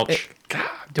 Oh, but Ouch.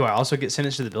 do I also get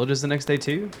sentenced to the villages the next day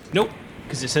too? Nope.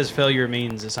 Because it says failure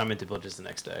means assignment to villages the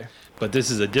next day. But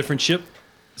this is a different ship.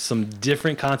 Some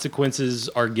different consequences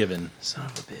are given. Son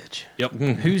of a bitch. Yep.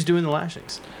 Who's doing the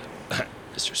lashings?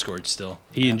 Mr. Scorch still.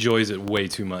 He enjoys it way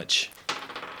too much.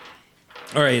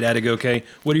 All right, Atagoke,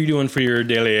 what are you doing for your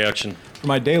daily action? For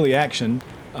my daily action,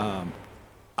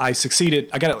 I succeeded.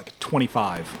 I got it like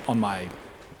 25 on my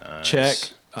check.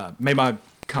 Made my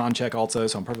con check also,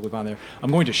 so I'm perfectly fine there.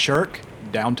 I'm going to shirk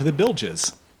down to the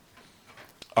bilges.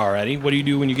 Alrighty, what do you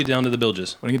do when you get down to the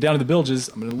bilges? When I get down to the bilges,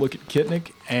 I'm going to look at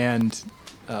Kitnick and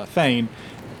Thane,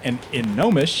 and in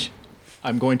Gnomish,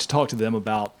 I'm going to talk to them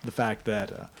about the fact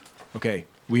that, okay,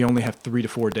 we only have 3 to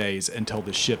 4 days until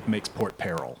the ship makes port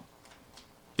peril.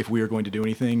 If we are going to do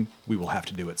anything, we will have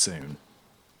to do it soon.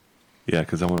 Yeah,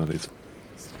 because I'm one of these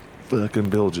fucking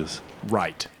bilges.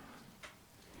 Right.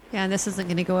 Yeah, and this isn't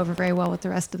going to go over very well with the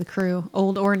rest of the crew,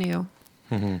 old or new.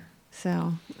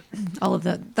 So, all of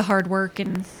the hard work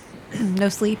and no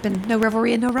sleep and no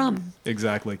revelry and no rum.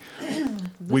 Exactly.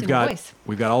 Losing my voice.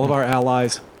 We've got all of our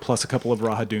allies plus a couple of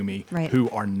Rahadumi Right. who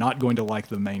are not going to like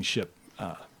the main ship,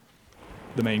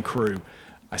 the main crew.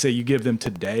 I say you give them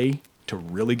today to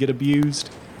really get abused,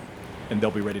 and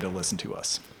they'll be ready to listen to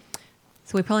us.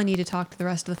 So we probably need to talk to the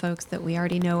rest of the folks that we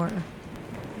already know are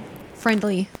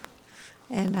friendly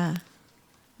and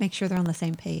make sure they're on the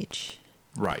same page.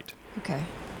 Right. Okay.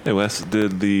 Hey, Wes,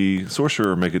 did the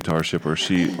sorcerer make it to our ship, or is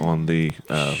she on the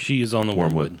She is on the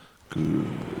Wormwood. Good.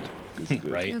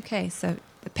 Right. Okay, so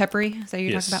the Peppery, is that what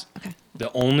you're Yes. talking about? Okay.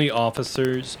 The only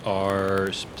officers are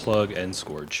Plug and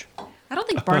Scourge. I don't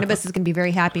think Barnabas is going to be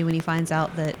very happy when he finds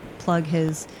out that Plug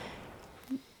has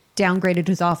downgraded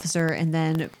his officer and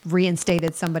then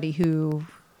reinstated somebody who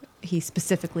he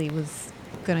specifically was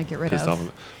going to get rid Pissed off of. of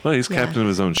it. Well, he's Yeah. captain of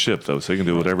his own ship, though, so he can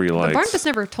do whatever he But likes. Barnabas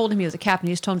never told him he was a captain.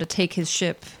 He just told him to take his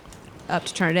ship up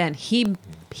to turn it in. He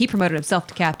promoted himself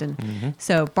to captain.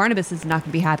 So Barnabas is not going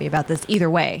to be happy about this either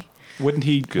way. Wouldn't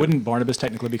he? Wouldn't Barnabas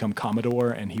technically become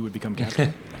Commodore and he would become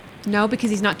captain? No, because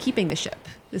he's not keeping the ship.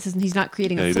 He's not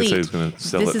creating Yeah, a he did fleet. say he was gonna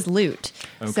sell this it. is loot.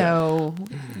 Okay. So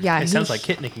yeah, It sounds like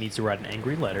Kitnick needs to write an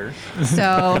angry letter.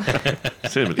 So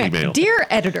Send him an email. dear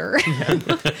editor,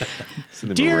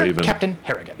 Send him a raven.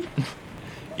 Harrigan.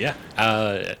 Yeah.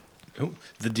 The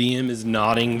DM is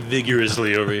nodding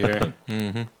vigorously over here.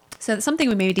 so that's something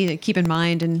we may need to keep in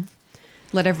mind and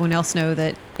let everyone else know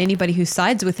that anybody who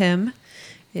sides with him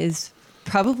is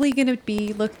probably going to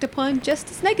be looked upon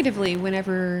just as negatively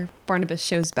whenever Barnabas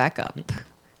shows back up.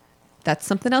 That's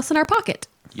something else in our pocket.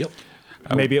 Yep.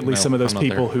 Maybe at least no, some of those I'm not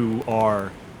people there. who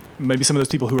are, maybe some of those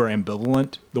people who are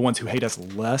ambivalent, the ones who hate us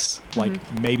less,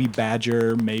 like maybe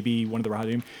Badger, maybe one of the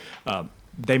Rahadim,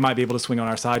 they might be able to swing on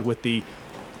our side with the,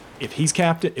 if he's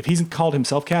captain, if he's called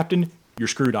himself captain, you're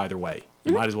screwed either way.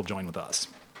 You might as well join with us.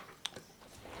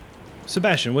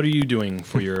 Sebastian, what are you doing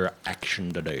for your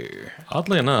action today?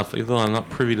 Oddly enough, even though I'm not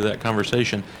privy to that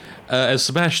conversation, as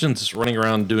Sebastian's running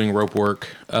around doing rope work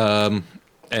and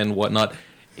whatnot,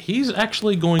 he's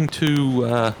actually going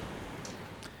to,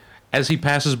 as he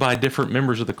passes by different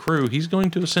members of the crew, he's going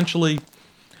to essentially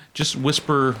just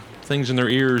whisper things in their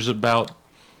ears about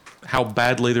how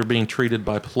badly they're being treated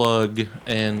by Plug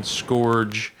and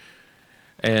Scourge,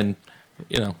 and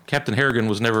Captain Harrigan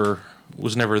was never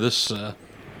this.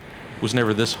 Was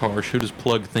never this harsh. Who does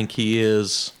Plug think he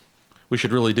is? We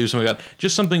should really do something about it.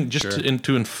 Just something just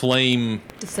to inflame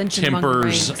Dissension among the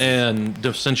tempers ranks. and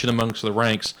dissension amongst the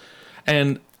ranks.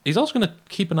 And he's also going to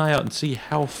keep an eye out and see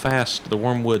how fast the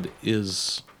Wormwood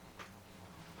is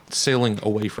sailing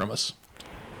away from us.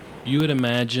 You would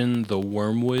imagine the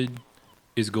Wormwood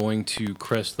is going to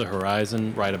crest the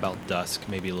horizon right about dusk,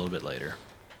 maybe a little bit later.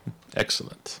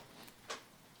 Excellent.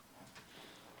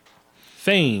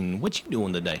 Fane, what you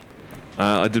doing today?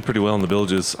 I did pretty well in the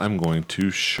villages. I'm going to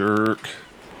shirk,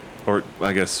 or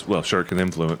I guess, shirk and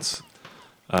influence.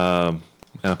 And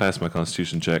I passed my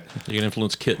constitution check. You can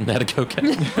influence Kit and Atagoke.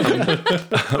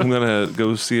 I'm going to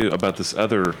go see about this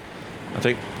other, I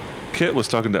think Kit was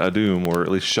talking to Adum, or at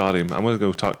least shot him. I'm going to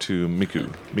go talk to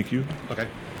Miku. Okay.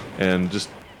 And just,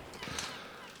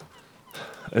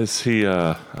 is he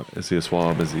a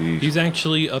swab? Is he? He's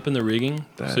actually up in the rigging,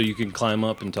 That- so you can climb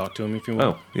up and talk to him if you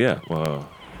want. Oh, yeah. Well,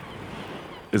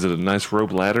 is it a nice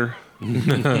rope ladder?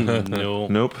 No.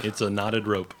 Nope. It's a knotted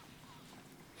rope.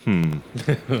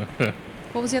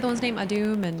 What was the other one's name?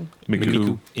 Adum and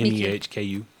Miku.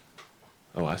 Mehku.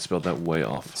 Oh, I spelled that way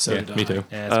off. So Yeah, did me I. too.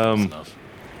 Yeah, that's close enough.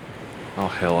 Oh,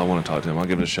 hell, I want to talk to him. I'll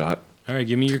give it a shot. All right,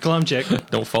 give me your climb check.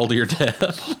 Don't fall to your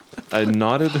death. I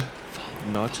knotted.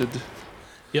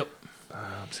 Yep.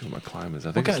 Let's see what my climb is. I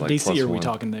What think kind it's of like DC are we +1.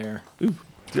 talking there?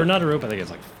 For knotted rope, I think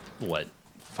it's like, what,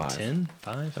 5. 10?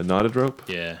 5? A knotted rope?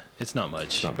 Yeah, it's not much.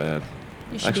 It's not bad.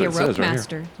 You should Actually, be a it says rope right here.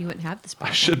 master. You wouldn't have this I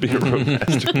problem. should be a rope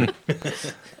master.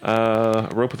 A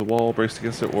rope with a wall braced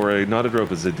against it, or a knotted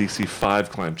rope is a DC 5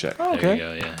 climb check. Oh, There okay. you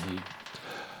go. Yeah.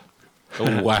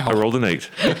 Oh, wow. I rolled an 8,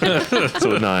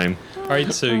 so a 9. All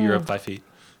right. So you're up 5 feet.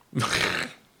 How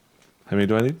many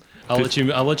do I need? I'll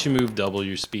let you move double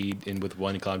your speed in with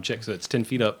one climb check. So it's 10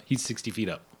 feet up. He's 60 feet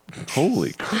up.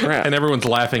 Holy crap! And everyone's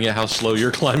laughing at how slow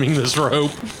you're climbing this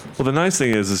rope. Well, the nice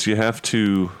thing is you have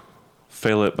to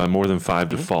fail it by more than 5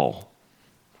 to fall,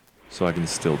 so I can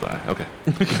still die. Okay.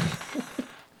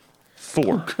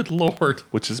 4, Good lord.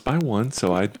 which is by 1,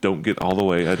 so I don't get all the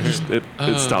way. I just it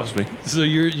stops me. So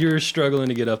you're struggling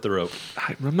to get up the rope.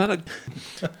 I'm not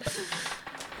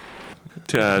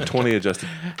a 20 adjusted.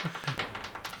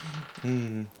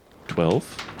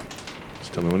 12.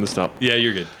 Just tell me when to stop. Yeah,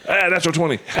 you're good. Natural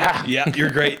 20. Yeah, you're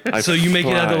great. I So you make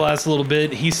it out the fly. last little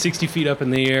bit. He's 60 feet up in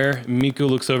the air. Miku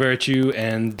looks over at you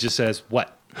and just says,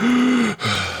 "What?"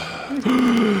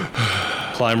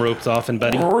 Climb ropes off, and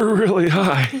buddy, We're really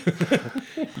high.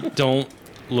 don't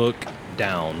look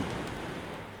down.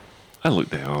 I look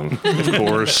down, of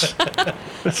course.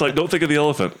 It's like, don't think of the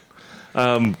elephant.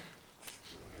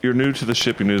 You're new to the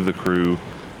ship, you're new to the crew.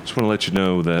 Just want to let you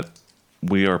know that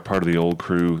we are part of the old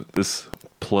crew. This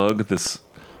Plug, this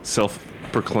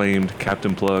self-proclaimed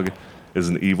Captain Plug, is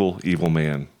an evil, evil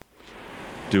man.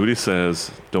 Do what he says.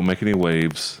 Don't make any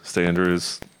waves. Stay under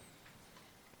his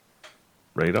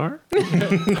radar?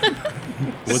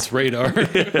 What's radar?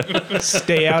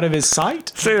 Stay out of his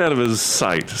sight. Stay out of his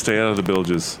sight. Stay out of the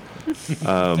bilges.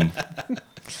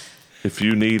 If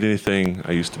you need anything,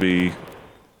 I used to be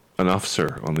an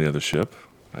officer on the other ship.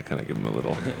 I kind of give him a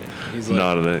little He's like,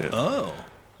 nod of it. "Oh,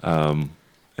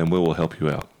 And we will help you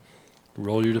out.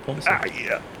 roll your diplomacy."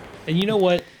 Yeah. And you know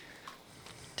what?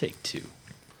 Take 2,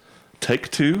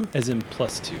 Take 2? as in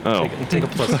 +2. Oh. Take a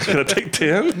plus. Can I take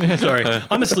 10? Sorry,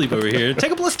 I'm asleep over here.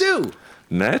 Take a +2.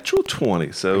 Natural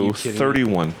 20, so you kidding me?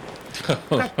 31.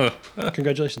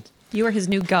 Congratulations. You are his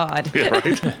new god. Yeah,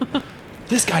 right?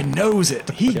 This guy knows it.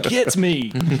 He gets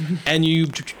me. And you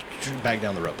back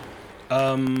down the rope.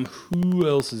 Who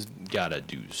else has gotta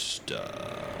do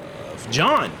stuff?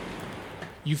 John,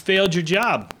 you failed your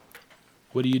job.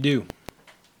 What do you do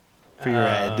for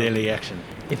your daily action?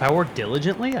 If I work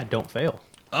diligently, I don't fail.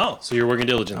 Oh, so you're working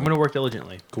diligently. I'm going to work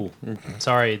diligently. Cool.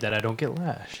 Sorry that I don't get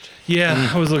lashed.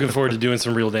 Yeah, I was looking forward to doing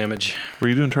some real damage. Were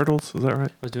you doing turtles? Is that right?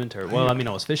 I was doing terrible. Well, I mean,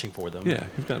 I was fishing for them. Yeah,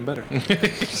 you've gotten better.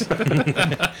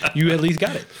 You at least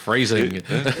got it. Phrasing.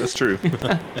 That's true.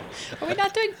 Are we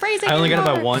not doing phrasing I only got it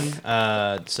by anymore?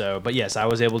 one. But yes, I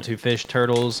was able to fish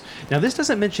turtles. Now, this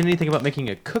doesn't mention anything about making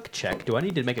a cook check. Do I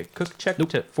need to make a cook check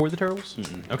for the turtles?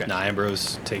 Okay. Nah,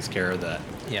 Ambrose takes care of that.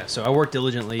 Yeah, so I work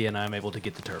diligently and I'm able to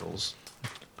get the turtles.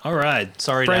 All right.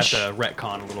 Sorry Fresh to have to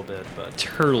retcon a little bit, but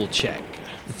turtle check.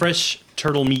 Fresh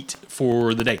turtle meat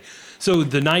for the day. So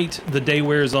the day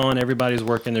wears on, everybody's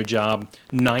working their job.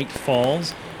 Night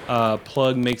falls.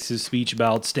 Plug makes his speech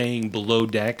about staying below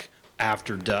deck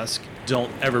after dusk.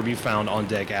 Don't ever be found on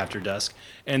deck after dusk.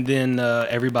 And then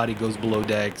everybody goes below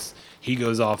decks. He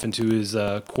goes off into his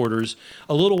quarters.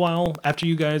 A little while after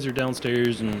you guys are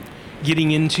downstairs and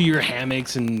getting into your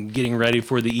hammocks and getting ready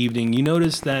for the evening, you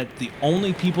notice that the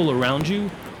only people around you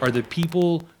are the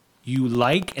people you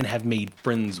like and have made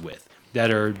friends with that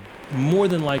are more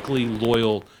than likely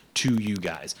loyal to you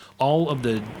guys. All of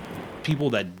the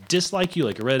people that dislike you,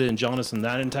 like Areta and Jonas and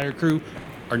that entire crew,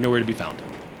 are nowhere to be found.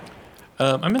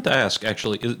 I meant to ask,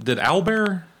 actually, did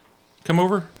Owlbear come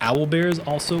over? Owlbear is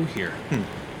also here.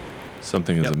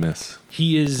 Something is amiss.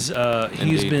 He is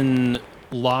he's Indeed. been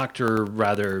locked, or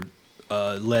rather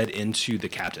led into the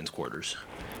captain's quarters.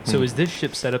 So is this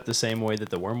ship set up the same way that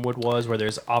the Wormwood was, where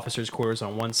there's officers' quarters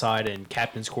on one side and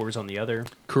captain's quarters on the other?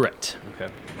 Correct.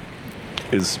 Okay.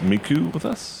 Is Miku with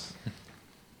us?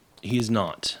 He is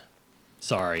not.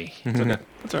 Sorry. It's okay.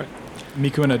 That's all right.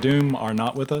 Miku and Adum are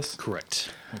not with us. Correct.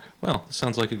 Well,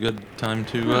 sounds like a good time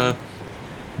to,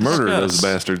 Murder Discuss. those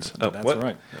bastards. Oh, That's what?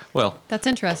 right. well, That's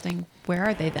interesting. Where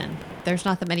are they then? There's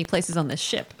not that many places on this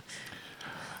ship.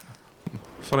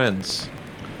 friends.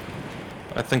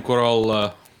 I think we're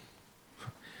all,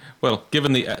 well,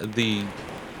 given the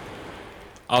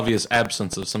obvious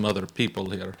absence of some other people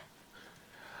here,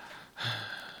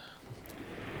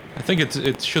 I think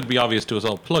it should be obvious to us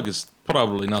all. Plug is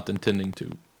probably not intending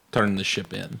to turn the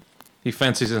ship in. He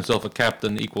fancies himself a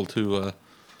captain equal to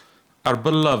our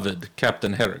beloved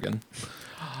Captain Harrigan.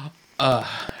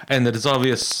 And it is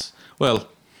obvious, well,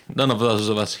 none of those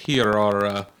of us here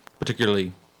are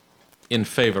particularly in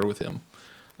favor with him.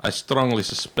 I strongly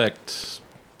suspect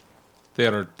they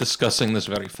are discussing this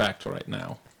very fact right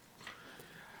now.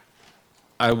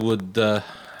 I would, by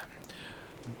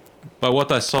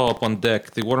what I saw up on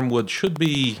deck, the Wormwood should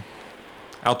be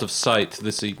out of sight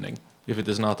this evening, if it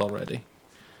is not already.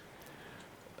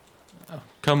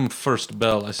 Come first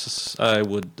bell, I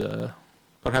would,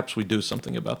 perhaps we do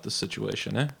something about this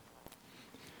situation, eh?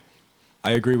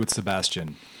 I agree with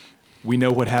Sebastian. We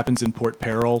know what happens in Port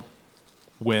Peril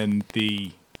when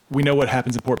a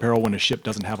ship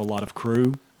doesn't have a lot of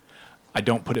crew. I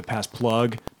don't put it past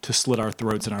Plug to slit our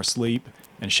throats in our sleep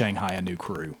and Shanghai a new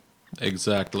crew.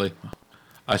 Exactly.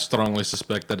 I strongly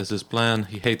suspect that is his plan.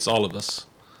 He hates all of us.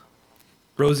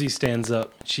 Rosie stands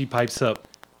up. She pipes up.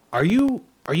 Are you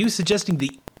suggesting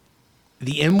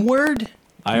the M word?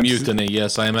 I am Mutiny,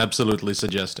 yes, I am absolutely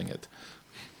suggesting it.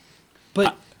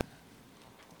 But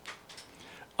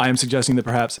I am suggesting that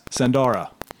perhaps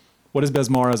Sandara. What is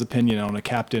Besmara's opinion on a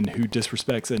captain who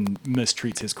disrespects and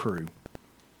mistreats his crew?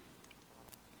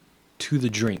 to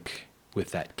the drink with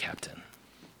that captain.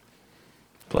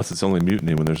 Plus, it's only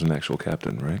mutiny when there's an actual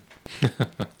captain, right?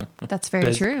 That's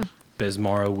very true.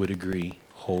 Besmara would agree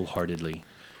wholeheartedly.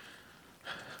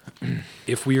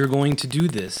 If we are going to do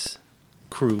this,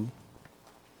 crew,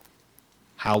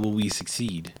 how will we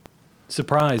succeed?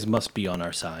 Surprise must be on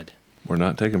our side. We're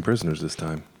not taking prisoners this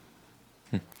time.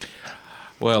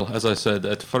 Well, as I said,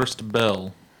 at first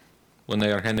bell, when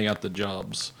they are handing out the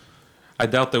jobs, I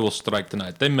doubt they will strike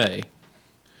tonight. They may,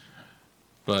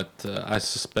 but I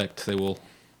suspect they will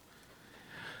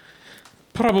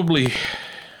probably.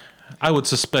 I would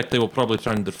suspect they will probably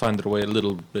try to find their way a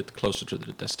little bit closer to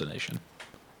their destination.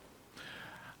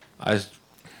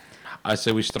 I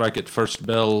say we strike at first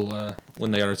bell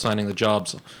when they are assigning the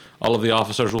jobs. All of the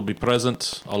officers will be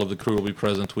present. All of the crew will be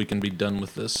present. We can be done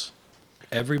with this.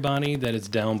 Everybody that is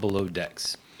down below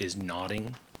decks is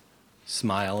nodding,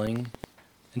 smiling,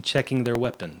 and checking their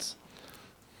weapons.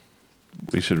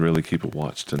 We should really keep a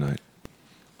watch tonight.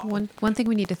 One thing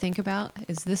we need to think about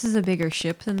is this is a bigger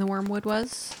ship than the Wormwood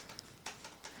was.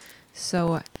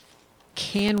 So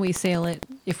can we sail it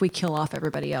if we kill off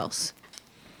everybody else?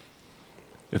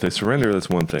 If they surrender, that's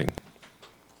one thing.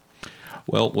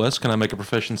 Well, Wes, can I make a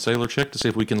profession sailor check to see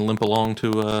if we can limp along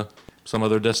to some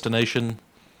other destination?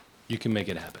 You can make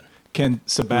it happen. Can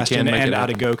Sebastian make and it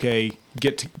happen. Atagoke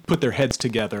get to put their heads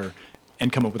together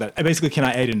and come up with that? Basically, can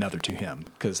I aid another to him?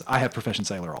 Because I have profession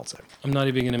sailor also. I'm not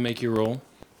even going to make you roll.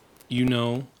 You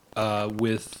know,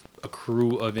 with a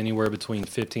crew of anywhere between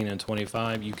 15 and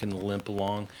 25, you can limp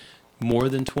along. More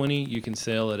than 20, you can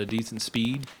sail at a decent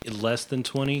speed. Less than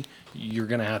 20, you're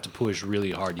going to have to push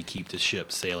really hard to keep the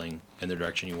ship sailing in the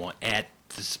direction you want at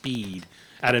the speed,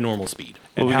 at a normal speed.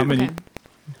 And how many? Okay.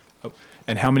 Oh,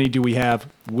 and how many do we have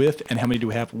with, and how many do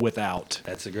we have without?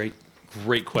 That's a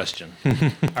great question. All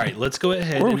right, let's go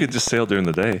ahead. Or we and- could just sail during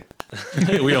the day.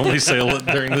 We only sail it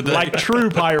during the day. Like true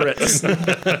pirates.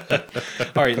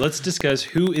 All right, let's discuss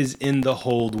who is in the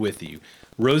hold with you.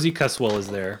 Rosie Cuswell is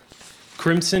there.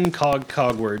 Crimson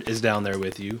Cogward is down there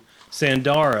with you.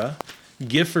 Sandara,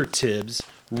 Gifford Tibbs,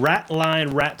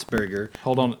 Ratline Ratsberger.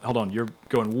 Hold on. You're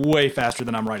going way faster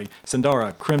than I'm writing.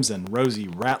 Sandara, Crimson, Rosie,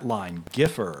 Ratline,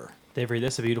 Giffer. Avery,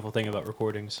 that's the beautiful thing about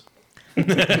recordings.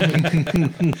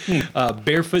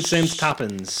 Barefoot Sam's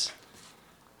Toppins,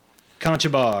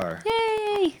 Conchabar,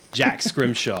 Yay! Jack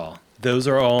Scrimshaw. Those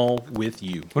are all with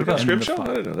you. What about And then the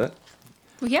Scrimshaw? I didn't know that.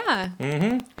 Well, yeah.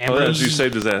 Oh, that's, you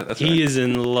saved his ass. That's He right. is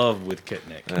in love with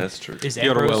Kitnick. That's true. Is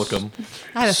You're Ambrose- welcome.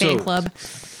 I have a fan So- club.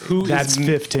 That's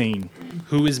 15.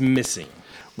 Who is missing?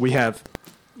 We have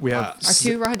Our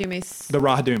two Rahadumes. the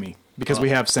Rahadumi. Because we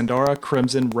have Sandara,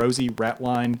 Crimson, Rosie,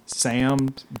 Ratline,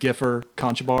 Sam, Giffer,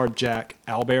 Conchabar, Jack,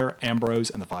 Albert,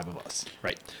 Ambrose, and the five of us.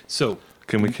 Right. So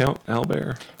Can we count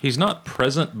Albert? He's not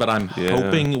present, but I'm Yeah.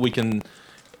 hoping we can.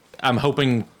 I'm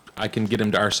hoping I can get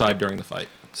him to our side during the fight.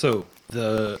 So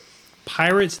the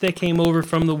pirates that came over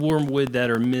from the Wormwood that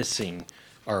are missing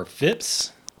are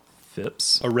Phipps,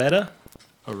 Phipps, Areta,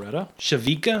 Areta,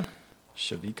 Shavika,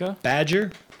 Shavika,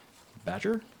 Badger,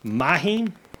 Badger,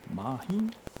 Mahim,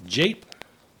 Mahim, Jape,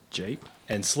 Jape,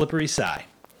 and Slippery Sai.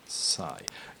 Sai.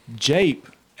 Jape,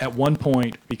 at one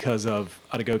point, because of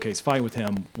Atagoke's fight with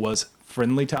him, was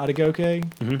friendly to Atagoke.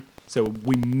 Mm-hmm. So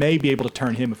we may be able to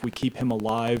turn him if we keep him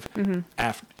alive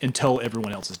until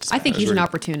everyone else is I dispatched. think he's an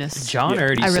opportunist. John Yeah.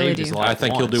 already I really saved his do. life I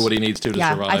think he'll do once. what he needs to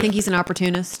Yeah, survive. I think he's an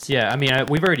opportunist. Yeah, I mean,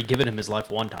 we've already given him his life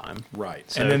one time. Right.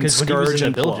 So, And then because when he was Scourge in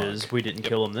and the Plug. villages, we didn't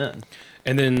kill him then.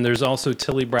 And then there's also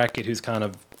Tilly Brackett, who's kind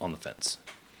of on the fence.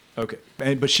 Okay.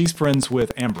 But she's friends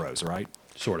with Ambrose, right?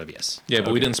 Sort of, yes. Yeah,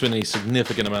 but we didn't spend any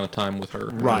significant amount of time with her.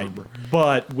 Right.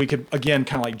 But we could, again,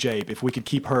 kind of like Jape, if we could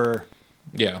keep her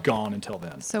Yeah. gone until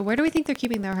then. So where do we think they're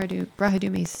keeping their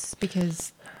Rahadumes?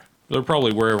 Because They're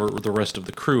probably wherever the rest of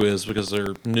the crew is because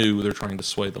they're new. They're trying to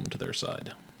sway them to their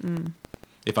side.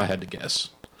 If I had to guess.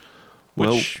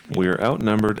 Well, Which, we're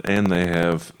outnumbered, and they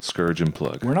have Scourge and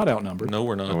Plug. We're not outnumbered. no,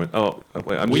 we're not. Oh,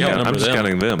 wait, I'm We just, outnumber I'm just them.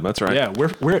 counting them. That's right. Yeah,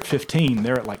 we're at 15.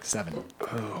 They're at like 7.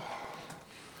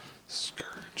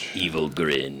 Scourge. Evil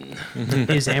grin.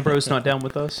 Is Ambrose not down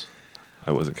with us?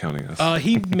 I wasn't counting us.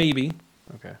 He may be.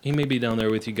 Okay. He may be down there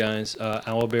with you guys.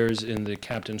 Owlbear's in the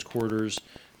captain's quarters,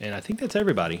 and I think that's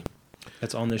everybody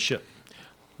that's on this ship.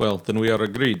 Well, then we are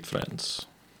agreed, friends.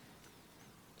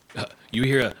 You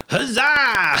hear a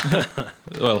huzzah!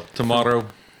 Well, tomorrow,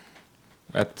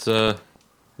 at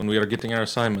when we are getting our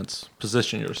assignments,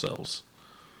 position yourselves.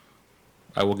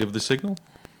 I will give the signal.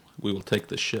 We will take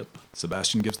the ship.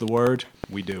 Sebastian gives the word.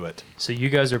 We do it. So you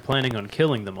guys are planning on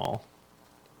killing them all?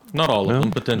 Not all No, of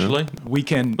them, potentially, We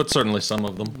can but certainly some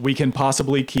of them. we can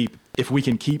possibly keep, if we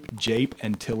can keep Jape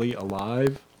and Tilly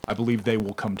alive, I believe they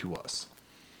will come to us.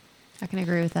 I can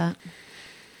agree with that.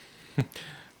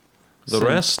 The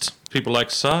rest, people like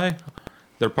Sai,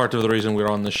 they're part of the reason we're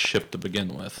on this ship to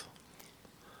begin with.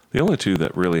 The only two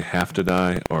that really have to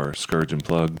die are Scourge and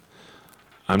Plug.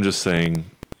 I'm just saying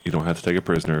you don't have to take a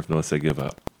prisoner unless they give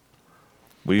up.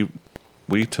 We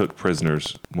took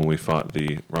prisoners when we fought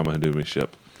the Ramahadumi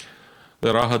ship.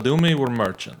 The Rahadumi were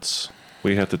merchants.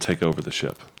 We have to take over the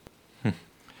ship.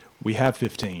 We have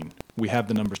 15. We have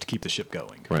the numbers to keep the ship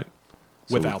going Right.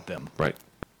 So without them. Right.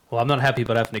 Well, I'm not happy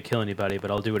about having to kill anybody,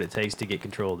 but I'll do what it takes to get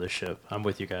control of this ship. I'm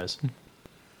with you guys.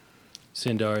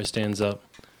 Sandara stands up.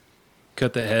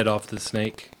 Cut the head off the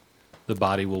snake. The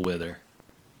body will wither.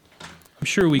 I'm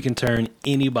sure we can turn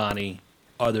anybody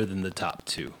other than the top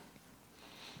 2.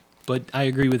 But I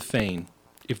agree with Fane.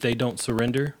 If they don't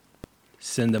surrender,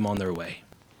 send them on their way.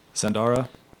 Sandara,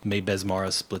 May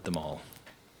Besmara split them all.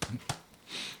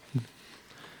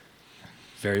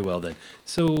 Very well then.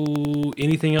 So,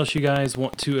 anything else you guys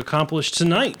want to accomplish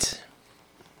tonight?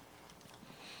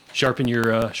 Sharpen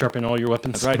all your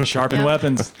weapons. that's right. Sharpen Yeah.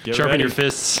 weapons. Get Sharpen ready. your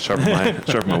fists. Sharpen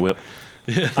my whip.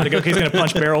 Adagoke's going to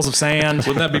punch barrels of sand.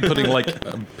 Wouldn't that be putting like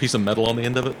a piece of metal on the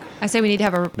end of it? I say we need to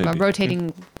have a Maybe.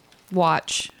 rotating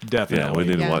watch. Definitely. Yeah, we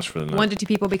need to watch for the night. 1 to 2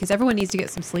 people because everyone needs to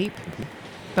get some sleep.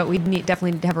 But we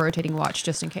definitely need to have a rotating watch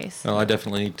just in case. No, I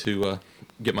definitely need to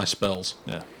get my spells.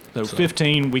 Yeah. So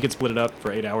 15, we could split it up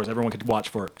for 8 hours. Everyone could watch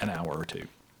for an hour or 2.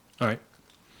 All right.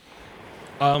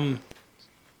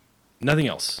 Nothing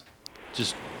else.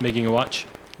 Just making a watch.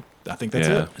 I think that's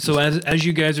Yeah. it. So as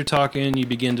you guys are talking, you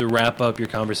begin to wrap up your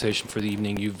conversation for the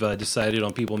evening. You've decided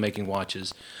on people making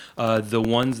watches. The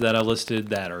ones that I listed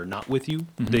that are not with you,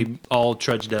 they all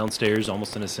trudge downstairs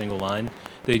almost in a single line.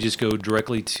 They just go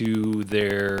directly to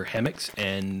their hammocks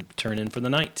and turn in for the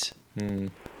night.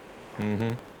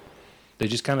 They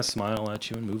just kind of smile at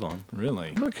you and move on. Really?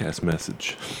 I'm going to cast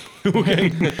message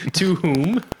To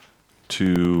whom?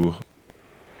 to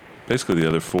basically the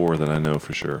other 4 that I know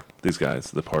for sure. These guys,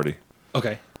 the party.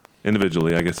 Okay.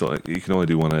 Individually, I guess you can only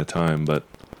do one at a time, but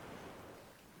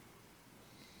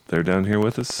they're down here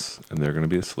with us, and they're going to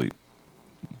be asleep.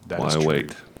 That Why is true.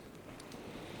 wait?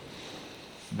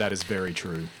 That is very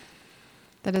true.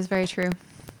 That is very true.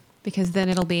 Because then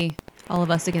it'll be all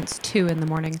of us against 2 in the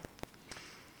morning.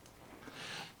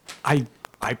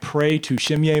 I pray to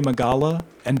Shimye Magala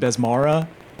and Besmara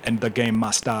and the game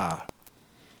Master.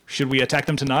 Should we attack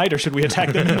them tonight or should we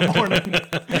attack them in the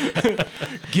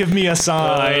morning? Give me a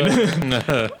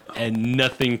sign. And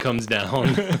nothing comes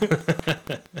down.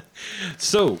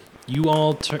 So, you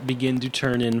all begin to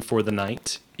turn in for the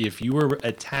night. If you were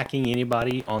attacking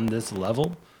anybody on this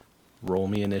level, roll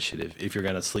me initiative. If you're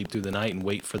going to sleep through the night and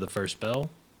wait for the first bell,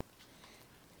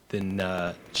 then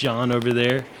John over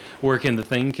there working the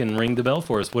thing can ring the bell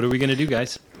for us. What are we going to do,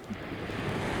 guys?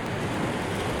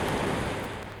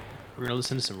 We're gonna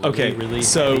listen to some really, Okay, really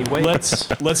so heavy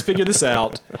weights. let's figure this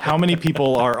out. How many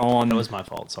people are on? That was my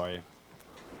fault. Sorry.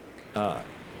 How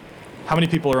many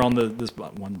people are on this?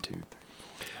 1, 2, 3.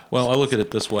 Well, I look at it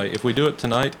this way. If we do it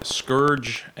tonight,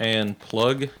 Scourge and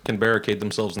Plug can barricade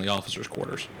themselves in the officers'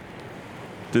 quarters.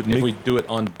 Did If we do it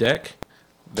on deck,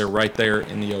 they're right there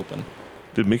in the open.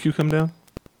 Did Miku come down?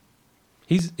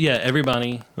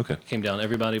 Everybody Okay. came down.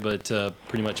 Everybody but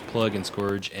pretty much Plug and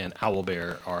Scourge and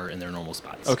Owlbear are in their normal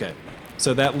spots. Okay,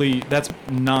 so that's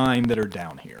 9 that are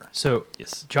down here. So,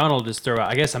 Yes. John will just throw out.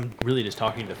 I guess I'm really just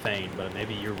talking to Thane, but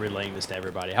maybe you're relaying this to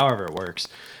everybody. However it works,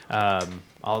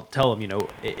 I'll tell them.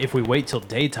 If we wait till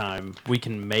daytime, we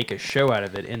can make a show out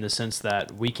of it in the sense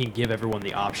that we can give everyone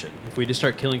the option. If we just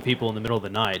start killing people in the middle of the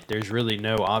night, there's really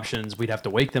no options. We'd have to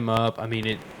wake them up. I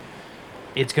mean,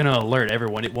 it's going to alert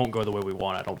everyone. It won't go the way we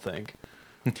want, I don't think.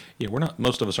 Yeah,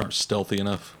 most of us aren't stealthy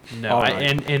enough. No, All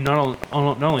right. and not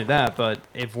only that, but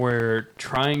if we're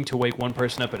trying to wake one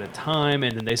person up at a time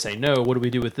and then they say no, what do we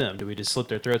do with them? Do we just slit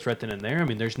their throats right then and there? I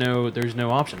mean, there's no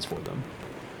options for them.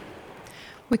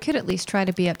 We could at least try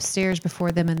to be upstairs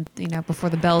before them, and before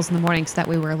the bells in the morning, so that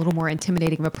way we're a little more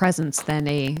intimidating of a presence than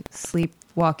a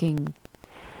sleepwalking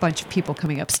bunch of people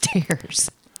coming upstairs.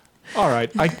 All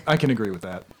right, I can agree with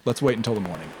that. Let's wait until the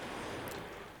morning.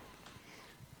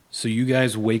 So you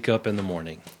guys wake up in the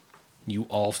morning. You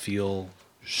all feel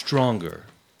stronger,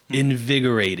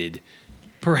 invigorated,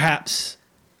 perhaps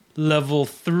level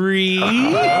 3.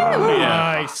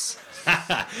 Nice.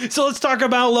 So let's talk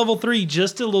about level 3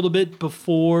 just a little bit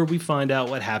before we find out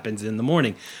what happens in the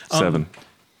morning. 7.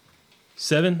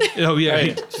 7? Oh, yeah.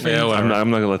 Hey. Yeah, I'm not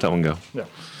going to let that one go. Yeah.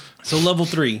 So level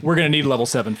 3. We're going to need level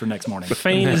 7 for next morning.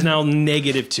 Fane is now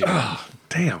 -2.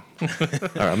 Damn. All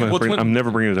right, I'm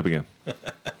never bringing it up again.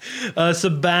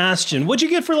 Sebastian, what'd you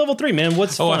get for level 3, man?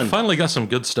 What's Oh, fun? I finally got some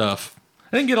good stuff.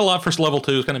 I didn't get a lot for level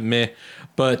 2. It's kind of meh.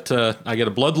 But I get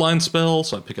a bloodline spell,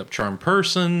 so I pick up Charm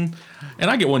Person. And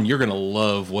I get one you're going to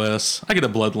love, Wes. I get a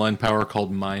bloodline power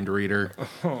called Mind Reader.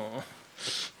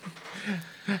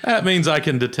 That means I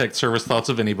can detect service thoughts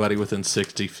of anybody within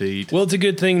 60 feet. Well, it's a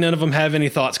good thing none of them have any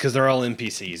thoughts because they're all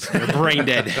NPCs. They're brain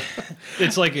dead.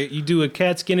 It's like you do a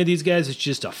cat skin of these guys, it's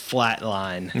just a flat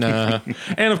line.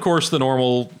 And of course, the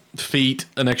normal feat,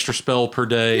 an extra spell per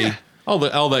day, all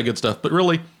that good stuff. But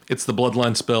really, it's the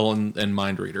bloodline spell and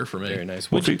Mind Reader for me. Very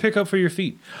nice. What'd you pick up for your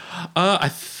feet? I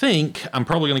think I'm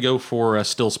probably going to go for a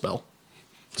still spell.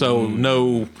 So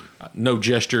no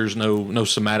gestures, no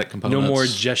somatic No components. more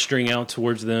gesturing out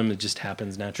towards them. It just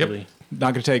happens naturally.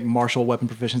 Not going to take martial weapon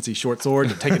proficiency short sword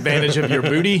to take advantage of your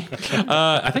booty.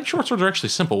 I think short swords are actually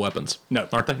simple weapons. No.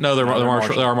 Aren't they? No, they're they're martial.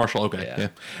 martial. They are martial. Okay.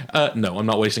 Yeah. No, I'm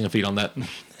not wasting a feat on that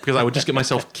because I would just get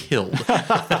myself killed.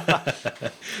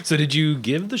 So did you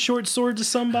give the short sword to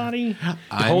somebody?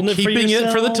 I'm keeping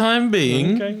it for the yourself? time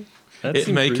being. Okay. It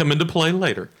may come into play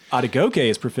later. Adagoke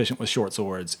is proficient with short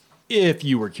swords, if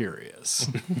you were curious.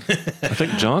 I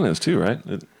think John is too, right?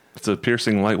 It's a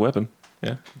piercing light weapon.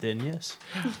 Yeah. Then yes.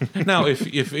 Now,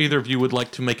 if either of you would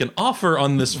like to make an offer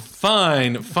on this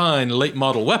fine late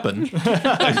model weapon,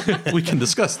 we can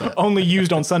discuss that. Only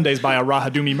used on Sundays by a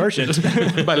Rahadumi merchant.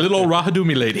 By little old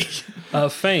Rahadumi lady.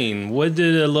 Fane, what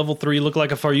did a level 3 look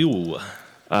like for you?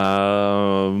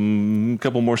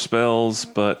 Couple more spells,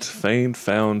 but Fane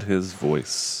found his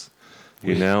voice.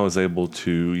 He now is able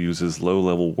to use his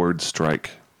low-level word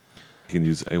strike. He can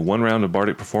use a 1 round of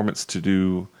bardic performance to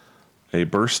do a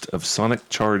burst of sonic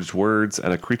charged words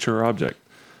at a creature or object.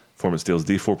 Performance deals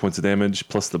D4 points of damage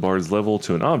plus the bard's level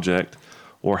to an object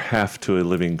or half to a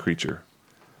living creature.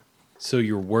 So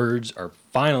your words are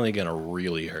finally going to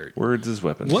really hurt. Words as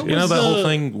weapons. What You know was that whole the-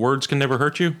 thing, words can never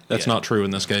hurt you? That's Yeah. not true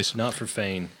in this case. Not for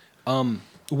Fane.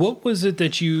 What was it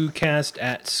that you cast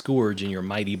at Scourge in your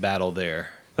mighty battle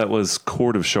there? That was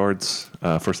Chord of Shards,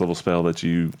 first level spell that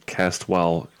you cast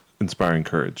while inspiring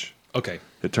courage. Okay.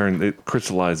 It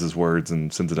crystallizes words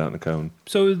and sends it out in a cone.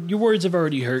 So your words have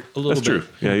already hurt a little That's bit. true.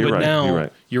 Yeah, you're but right. Now You're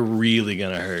right. you're really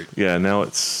going to hurt. Yeah, now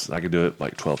I can do it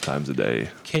like 12 times a day.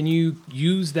 Can you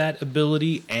use that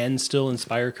ability and still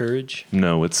inspire courage?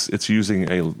 No, it's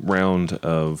using a round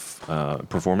of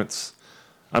performance.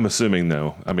 I'm assuming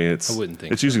no. I mean, I wouldn't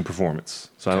think it's so. using performance,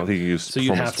 so I don't think you use So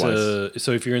you performance have twice. to.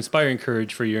 So if you're inspiring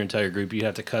courage for your entire group, you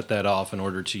have to cut that off in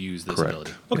order to use this Correct.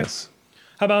 ability. Okay. Yes.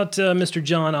 How about Mr.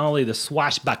 John Ollie, the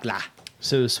swashbuckler?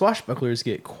 So swashbucklers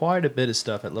get quite a bit of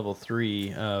stuff at level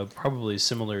 3, probably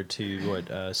similar to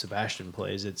what Sebastian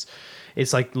plays.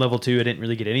 It's like level 2, I didn't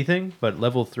really get anything, but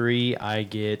level 3, I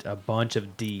get a bunch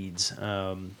of deeds.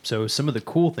 So some of the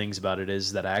cool things about it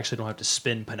is that I actually don't have to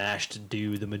spend panache to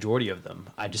do the majority of them.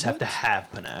 I just have to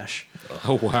have panache.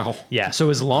 Oh, wow. Yeah, so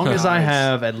as long as I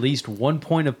have at least 1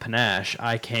 point of panache,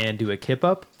 I can do a kip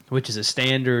up, which is a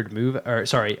standard move. Or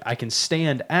sorry, I can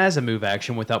stand as a move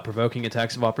action without provoking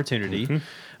attacks of opportunity,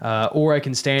 or I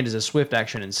can stand as a swift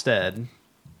action instead.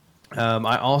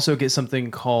 I also get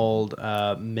something called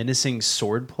menacing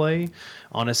swordplay.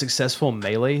 On a successful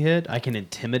melee hit, I can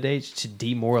intimidate to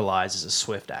demoralize as a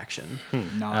swift action.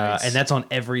 Nice. And that's on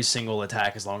every single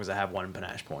attack as long as I have 1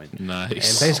 panache point. Nice.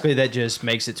 And basically, that just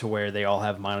makes it to where they all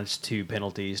have -2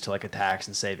 penalties to like attacks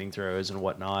and saving throws and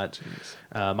whatnot.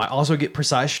 I also get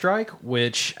Precise Strike,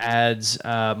 which adds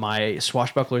my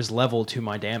Swashbuckler's level to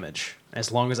my damage as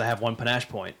long as I have 1 panache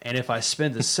point. And if I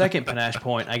spend the second panache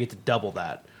point, I get to double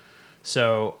that.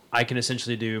 So I can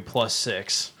essentially do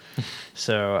 +6.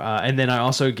 So, and then I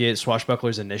also get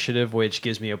Swashbuckler's Initiative, which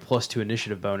gives me a +2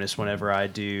 initiative bonus whenever I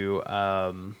do.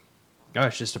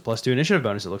 It's just a +2 initiative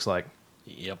bonus. It looks like.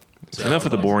 Yep. Enough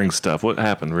of the boring stuff. What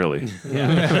happened, really?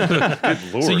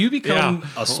 So you become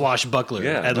a swashbuckler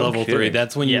Yeah, at no level 3. kidding.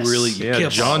 That's when Yes. you really Yeah, kick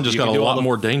John off. just You got can a do all lot the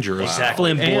more dangerous.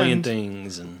 flamboyant And-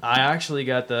 things. And I actually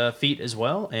got the feat as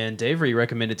well, and Davery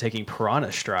recommended taking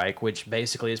Piranha Strike, which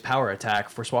basically is power attack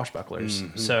for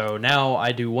swashbucklers. So now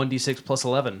I do 1d6 plus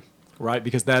 11. Right,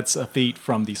 because that's a feat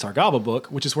from the Sargava book,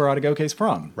 which is where Atagoke's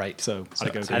from. Right. So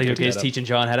Atagoke. Atagoke is that up. teaching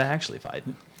John how to actually fight.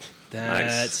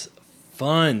 that's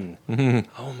fun.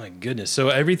 Oh my goodness. So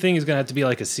everything is going to have to be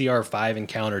like a CR5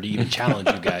 encounter to even challenge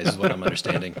you guys, is what I'm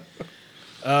understanding.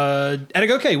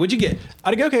 Atagoke, what'd you get?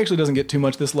 Atagoke actually doesn't get too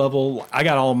much this level. I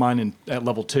got all of mine at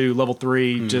level 2. Level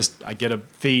 3, just I get a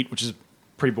feat, which is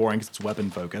pretty boring because it's weapon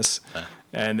focus.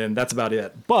 And then that's about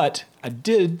it. But I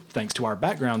did, thanks to our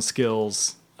background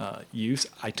skills use,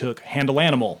 I took Handle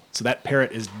Animal. So that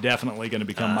parrot is definitely going to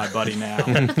become my buddy now.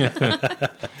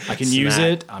 I can use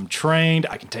it. I'm trained.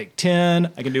 I can take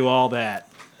 10. I can do all that.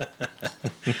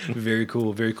 Very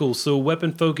cool, very cool. So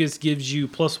weapon focus gives you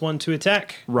 +1 to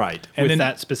attack. Right. With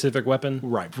that specific weapon.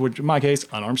 Right. Which in my case,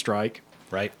 unarmed strike.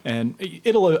 Right. And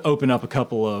it'll open up a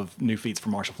couple of new feats for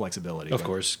martial flexibility. Of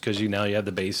course, because now you have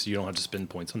the base. You don't have to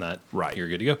spend points on that. Right. You're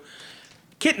good to go.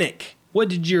 Kitnick, what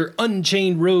did your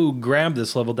Unchained Rogue grab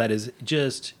this level that is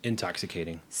just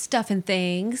intoxicating? Stuffing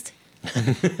things.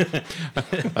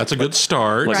 That's a good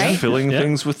start. Like Right? filling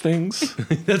things with things.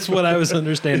 That's what I was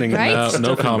understanding. Right?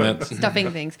 No comment.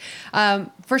 Stuffing things.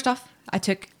 First off, I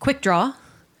took Quick Draw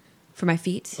for my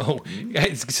feet. Oh,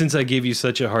 since I gave you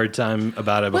such a hard time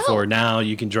about it before, Well- now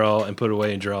you can draw and put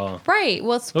away and draw. Right.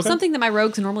 Well, it's Okay. something that my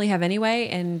rogues normally have anyway,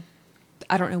 and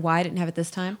I don't know why I didn't have it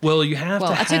this time. Well, you have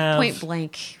Well, to I took have point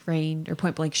blank range or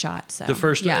point blank shot. So the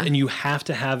first, yeah. and you have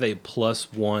to have a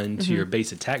 +1 to your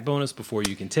base attack bonus before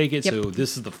you can take it. Yep. So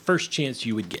this is the first chance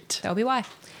you would get. That'll be why.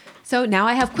 So now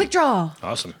I have Quick Draw.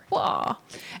 Awesome. Wah.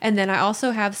 And then I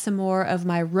also have some more of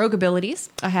my rogue abilities.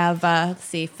 I have, let's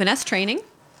see, Finesse Training.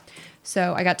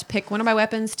 So I got to pick one of my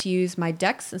weapons to use my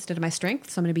dex instead of my strength.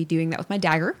 So I'm going to be doing that with my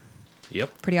dagger.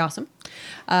 Yep. Pretty awesome.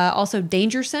 Also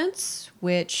Danger Sense,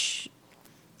 which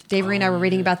Davery and I were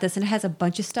reading about this, and it has a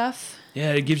bunch of stuff.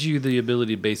 Yeah, it gives you the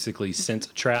ability to basically sense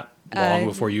a trap long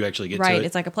before you actually get Right. to it.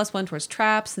 It's like a +1 towards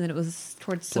traps, and then it was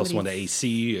towards +1 to somebody's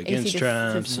AC against AC to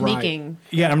traps. sneaking.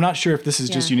 Yeah, and I'm not sure if this is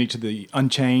just Yeah. unique to the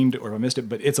Unchained or if I missed it,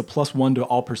 but it's a +1 to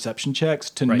all perception checks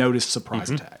to Right. notice surprise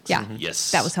attacks. Yeah.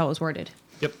 Yes. That was how it was worded.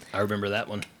 Yep, I remember that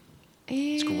one.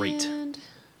 It's great.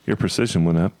 Your precision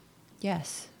went up.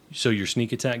 Yes. So your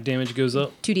sneak attack damage goes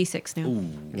up. 2d6 now.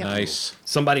 Yep. Nice.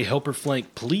 Somebody help her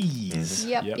flank, please.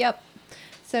 Yep. Yep.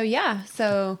 So yeah,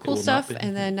 so cool will not stuff. be.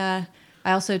 And then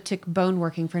I also took bone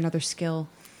working for another skill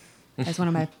as one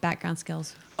of my background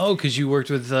skills. Oh, because you worked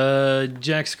with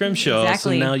Jack Scrimshaw,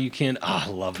 Exactly. so now you can. Oh, I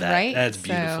love that. Right? That's So-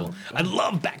 beautiful. I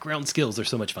love background skills. They're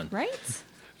so much fun. Right?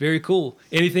 Very cool.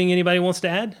 Anything anybody wants to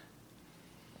add?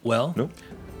 Well, Nope.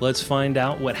 let's find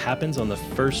out what happens on the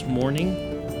first morning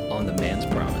on the Man's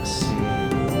Promise.